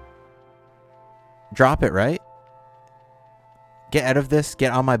 Drop it, right? Get out of this,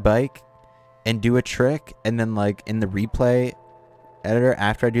 get on my bike, and do a trick. And then like in the replay editor,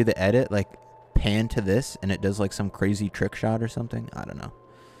 after I do the edit, like pan to this and it does like some crazy trick shot or something. I don't know.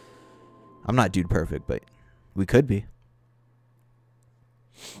 I'm not dude perfect, but we could be.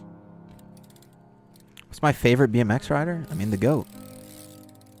 What's my favorite BMX rider? I mean, the GOAT.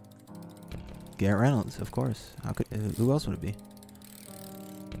 Garrett Reynolds, of course. Who else would it be?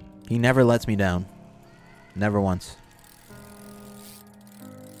 He never lets me down. Never once.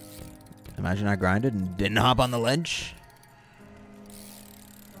 Imagine I grinded and didn't hop on the ledge.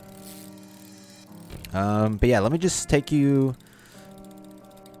 But yeah, let me just take you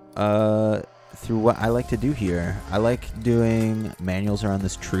through what I like to do here. I like doing manuals around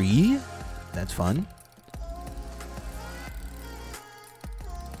this tree. That's fun.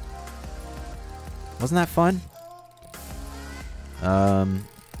 Wasn't that fun?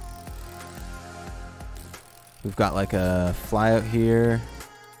 We've got like a fly out here.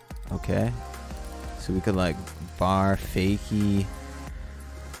 Okay. So we could like bar fakie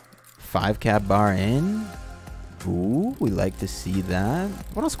 5-cab bar in. Ooh, we like to see that.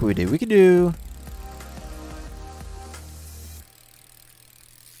 What else could we do? We could do...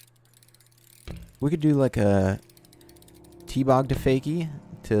 We could do like a T-bog to fakie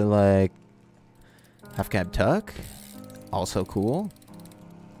to like half-cab tuck. Also cool.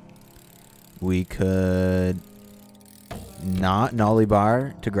 We could not nollie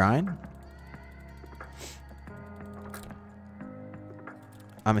bar to grind.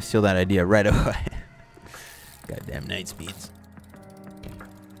 I'm gonna steal that idea right away. Goddamn night speeds.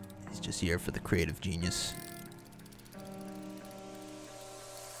 He's just here for the creative genius.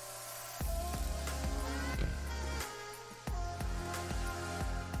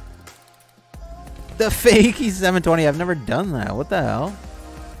 The fakey 720. I've never done that. What the hell?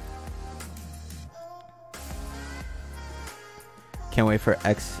 Can't wait for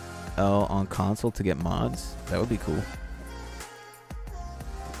XL on console to get mods. That would be cool.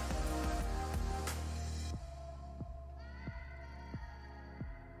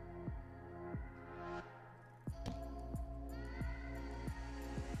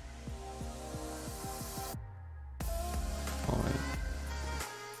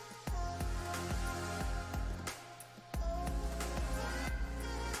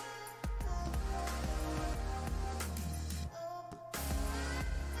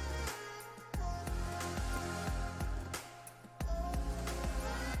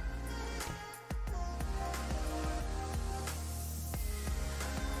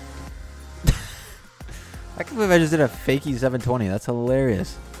 I can't believe I just did a fakey 720. That's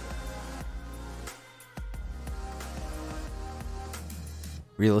hilarious.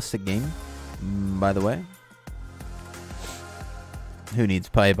 Realistic game, by the way. Who needs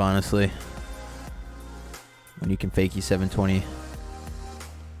pipe, honestly? When you can fakey 720.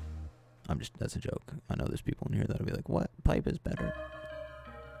 That's a joke. I know there's people in here that'll be like, what? Pipe is better.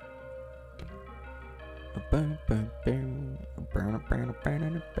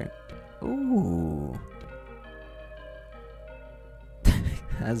 Ooh.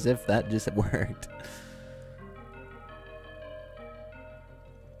 As if that just worked.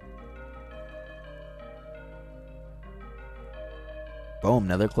 Boom,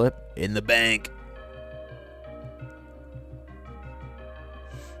 another clip in the bank.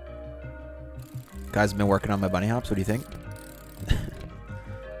 Guys have been working on my bunny hops. What do you think?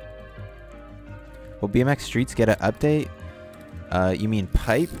 Will BMX Streets get an update? You mean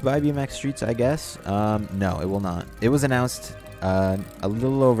Pipe by BMX Streets, I guess? No, it will not. It was announced a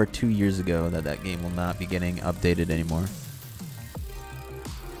little over 2 years ago that game will not be getting updated anymore.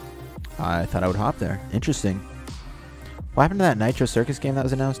 I thought I would hop there. Interesting. What happened to that Nitro Circus game that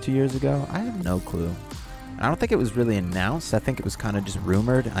was announced 2 years ago? I have no clue. I don't think it was really announced. I think it was kind of just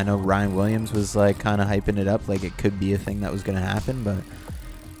rumored. I know Ryan Williams was like kind of hyping it up like it could be a thing that was going to happen, but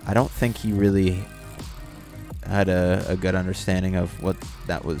I don't think he really had a good understanding of what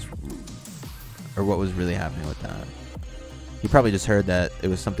that was, or what was really happening with that. He probably just heard that it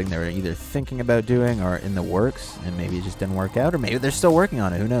was something they were either thinking about doing or in the works, and maybe it just didn't work out, or maybe they're still working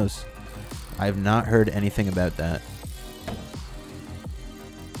on it. Who knows? I have not heard anything about that.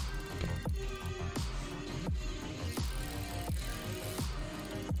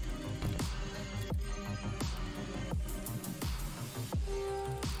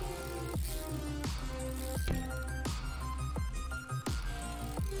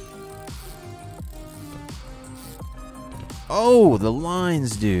 Oh, the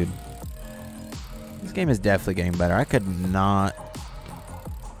lines, dude. This game is definitely getting better. I could not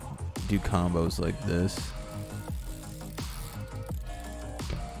do combos like this.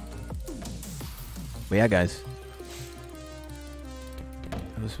 But yeah, guys.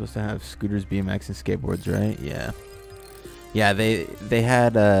 I was supposed to have scooters, BMX, and skateboards, right? Yeah. Yeah, they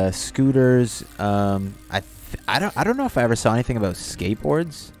had scooters. I don't know if I ever saw anything about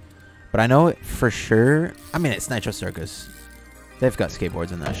skateboards, but I know it for sure. I mean, it's Nitro Circus. They've got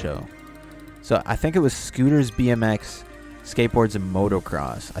skateboards in that show. So I think it was scooters, BMX, skateboards, and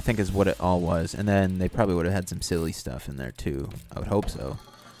motocross, I think is what it all was. And then they probably would have had some silly stuff in there too. I would hope so.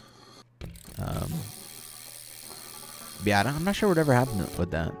 Yeah, I'm not sure whatever happened with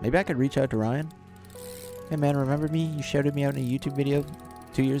that. Maybe I could reach out to Ryan. Hey man, remember me? You shouted me out in a YouTube video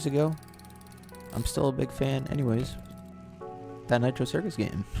 2 years ago. I'm still a big fan. Anyways, that Nitro Circus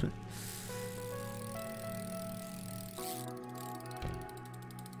game.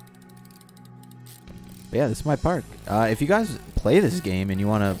 But yeah, this is my park. If you guys play this game and you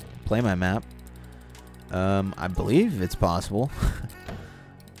want to play my map, I believe it's possible.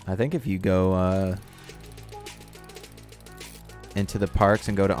 I think if you go into the parks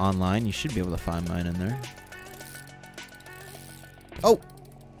and go to online, you should be able to find mine in there. Oh!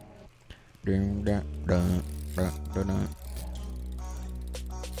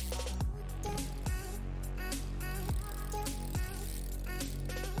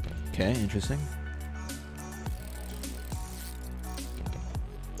 Okay, interesting.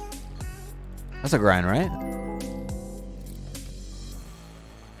 That's a grind, right?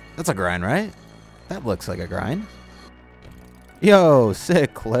 That's a grind, right? That looks like a grind. Yo,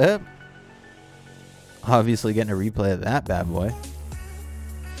 sick clip. Obviously getting a replay of that bad boy.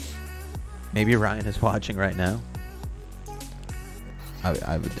 Maybe Ryan is watching right now.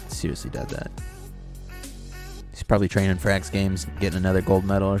 I would seriously doubt that. He's probably training for X Games, getting another gold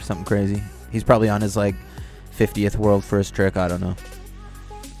medal or something crazy. He's probably on his like 50th world first trick. I don't know.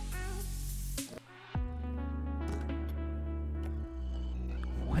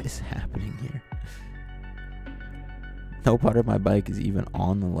 What is happening here? No part of my bike is even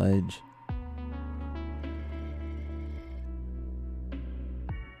on the ledge.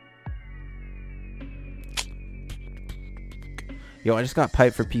 Yo, I just got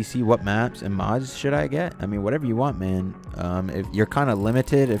Pipe for PC. What maps and mods should I get? I mean, whatever you want, man. If you're kind of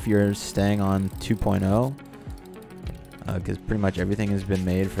limited if you're staying on 2.0, because pretty much everything has been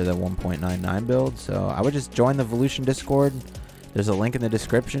made for the 1.99 build. So I would just join the Volution Discord. There's a link in the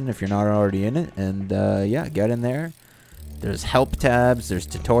description if you're not already in it. And yeah, get in there. There's help tabs. There's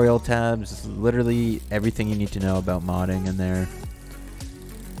tutorial tabs. It's literally everything you need to know about modding in there.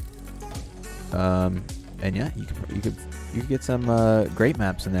 And yeah, you could get some great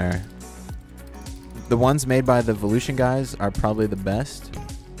maps in there. The ones made by the Volution guys are probably the best.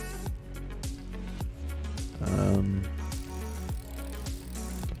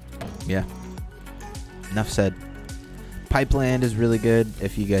 Yeah. Enough said. Pipeland is really good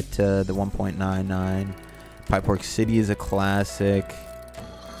if you get the 1.99. Pipeworks City is a classic.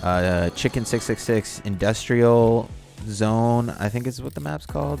 Chicken 666 Industrial Zone, I think is what the map's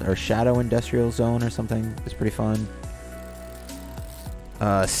called, or Shadow Industrial Zone or something. It's pretty fun.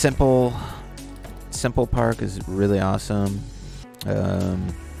 Simple Park is really awesome.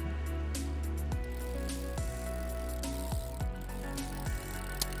 Trying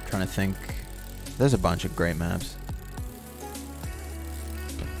to think. There's a bunch of great maps.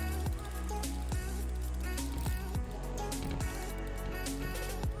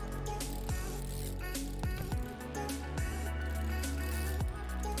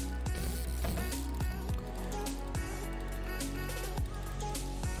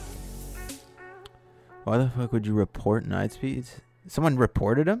 Why the fuck would you report night speeds? Someone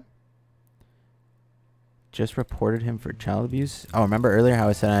reported him? Just reported him for child abuse? Oh, remember earlier how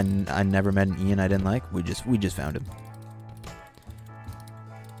I said I never met an Ian I didn't like? We just found him.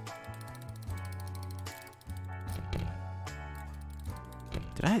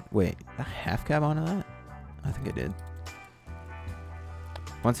 Did I wait a half cab onto that? I think I did.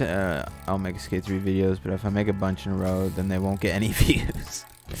 Once I'll make skate 3 videos, but if I make a bunch in a row, then they won't get any views.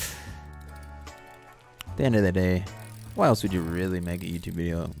 At the end of the day, why else would you really make a YouTube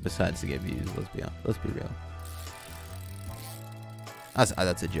video besides to get views? Let's be real.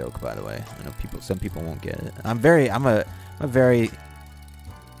 That's a joke, by the way. I know some people won't get it. I'm a very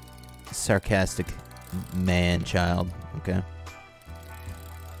sarcastic man-child. Okay,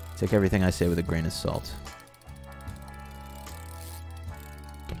 take everything I say with a grain of salt.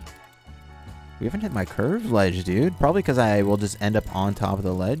 We haven't hit my curve ledge, dude. Probably because I will just end up on top of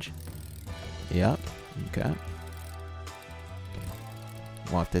the ledge. Yep. Okay.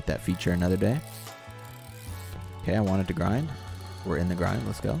 We'll have to hit that feature another day. Okay, I wanted to grind. We're in the grind.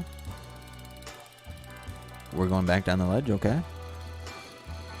 Let's go. We're going back down the ledge. Okay.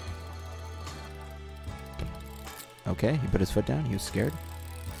 Okay, he put his foot down. He was scared.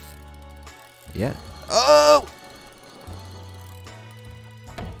 Yeah. Oh!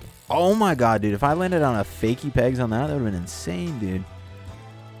 Oh my god, dude. If I landed on a fakey pegs on that, that would have been insane, dude.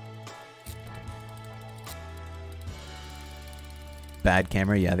 Bad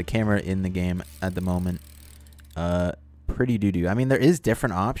camera. Yeah, the camera in the game at the moment. Pretty doo-doo. I mean, there is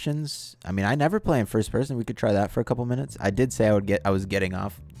different options. I mean, I never play in first person. We could try that for a couple minutes. I did say I was getting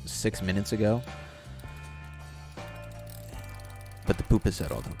off 6 minutes ago. But the poop is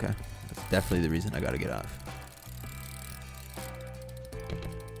settled, okay? That's definitely the reason I gotta get off.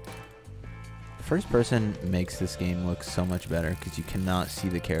 First person makes this game look so much better because you cannot see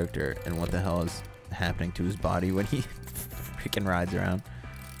the character and what the hell is happening to his body when he freaking rides around.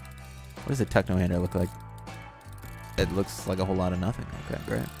 What does a techno hander look like? It looks like a whole lot of nothing. Okay,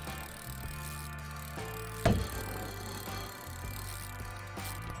 great.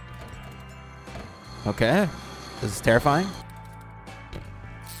 Okay, this is terrifying.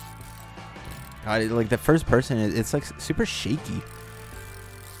 Like the first person, it's like super shaky.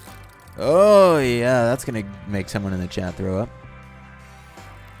 Oh yeah, that's gonna make someone in the chat throw up.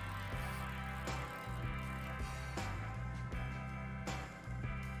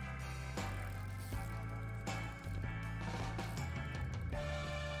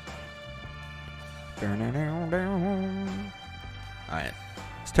 Alright,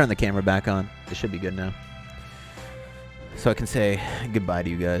 let's turn the camera back on. It should be good now. So I can say goodbye to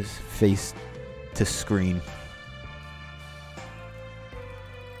you guys, face to screen.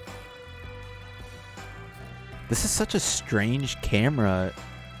 This is such a strange camera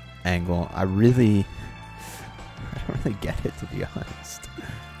angle. I don't really get it, to be honest.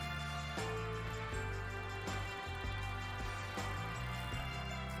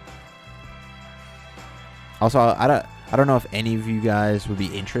 Also, I don't know if any of you guys would be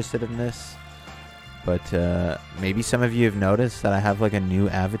interested in this, but maybe some of you have noticed that I have like a new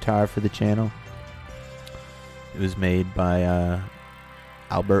avatar for the channel. It was made by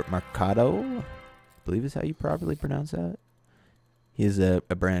Albert Mercado, I believe is how you properly pronounce that. He has a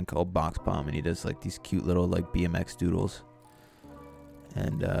brand called Box Bomb, and he does like these cute little like BMX doodles.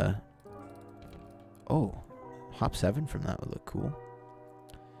 And oh, Hop 7 from that would look cool.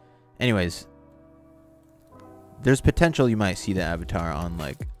 Anyways, there's potential you might see the avatar on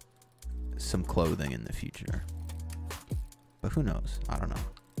like some clothing in the future, but who knows? I don't know.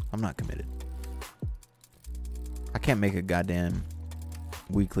 I'm not committed. I can't make a goddamn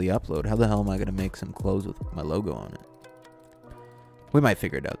weekly upload. How the hell am I gonna make some clothes with my logo on it? We might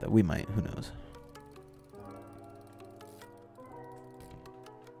figure it out though. We might. Who knows?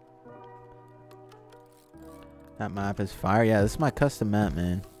 That map is fire. Yeah, this is my custom map,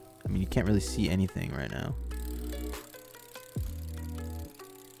 man. I mean, you can't really see anything right now.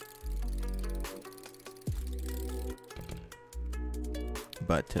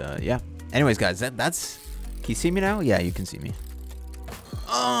 But yeah. Anyways, guys, that's. Can you see me now? Yeah, you can see me.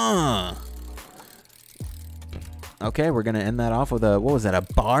 Okay, we're gonna end that off with a, what was that? A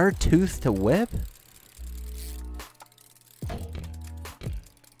bar tooth to whip?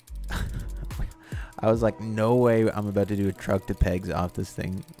 I was like, no way I'm about to do a truck to pegs off this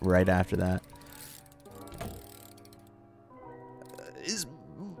thing right after that.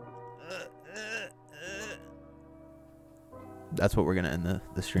 That's what we're gonna end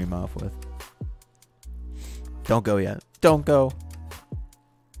the stream off with. Don't go yet. Don't go.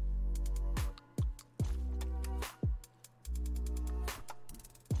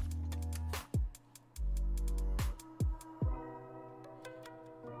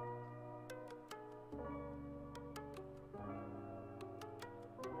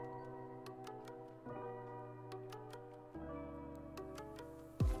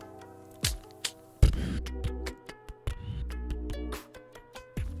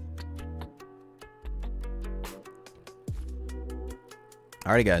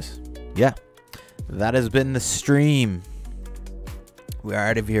 Alrighty, guys. Yeah, that has been the stream. We are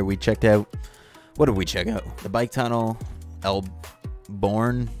out of here. We checked out. What did we check out? The bike tunnel,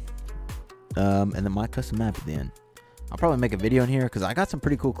 Born, and then my custom map at the end. I'll probably make a video in here because I got some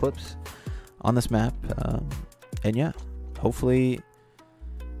pretty cool clips on this map. And yeah, hopefully.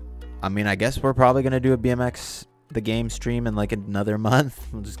 I mean, I guess we're probably gonna do a BMX the game stream in like another month.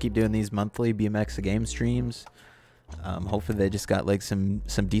 We'll just keep doing these monthly BMX the game streams. Hopefully they just got like some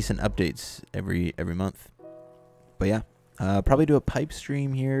decent updates every month. But yeah, probably do a pipe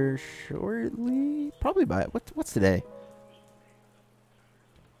stream here shortly. Probably by what's today?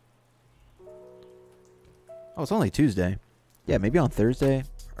 Oh, it's only Tuesday. Yeah, maybe on Thursday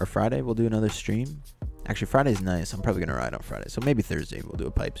or Friday we'll do another stream. Actually, Friday's nice. I'm probably gonna ride on Friday, so maybe Thursday we'll do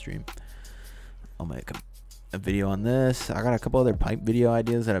a pipe stream. I'll make a video on this. I got a couple other pipe video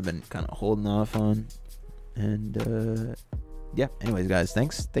ideas that I've been kind of holding off on. And yeah, anyways, guys,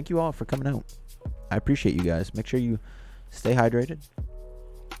 thank you all for coming out. I appreciate you guys. Make sure you stay hydrated.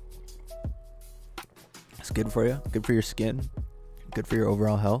 It's good for you, good for your skin, good for your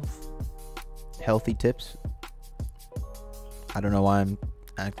overall health. Healthy tips. I don't know why I'm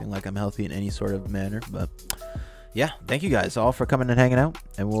acting like I'm healthy in any sort of manner, but yeah, thank you guys all for coming and hanging out,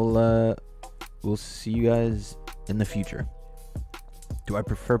 and we'll see you guys in the future. Do I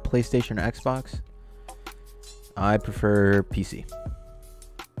prefer PlayStation or Xbox? I prefer PC.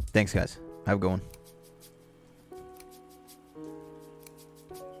 Thanks, guys. Have a good one.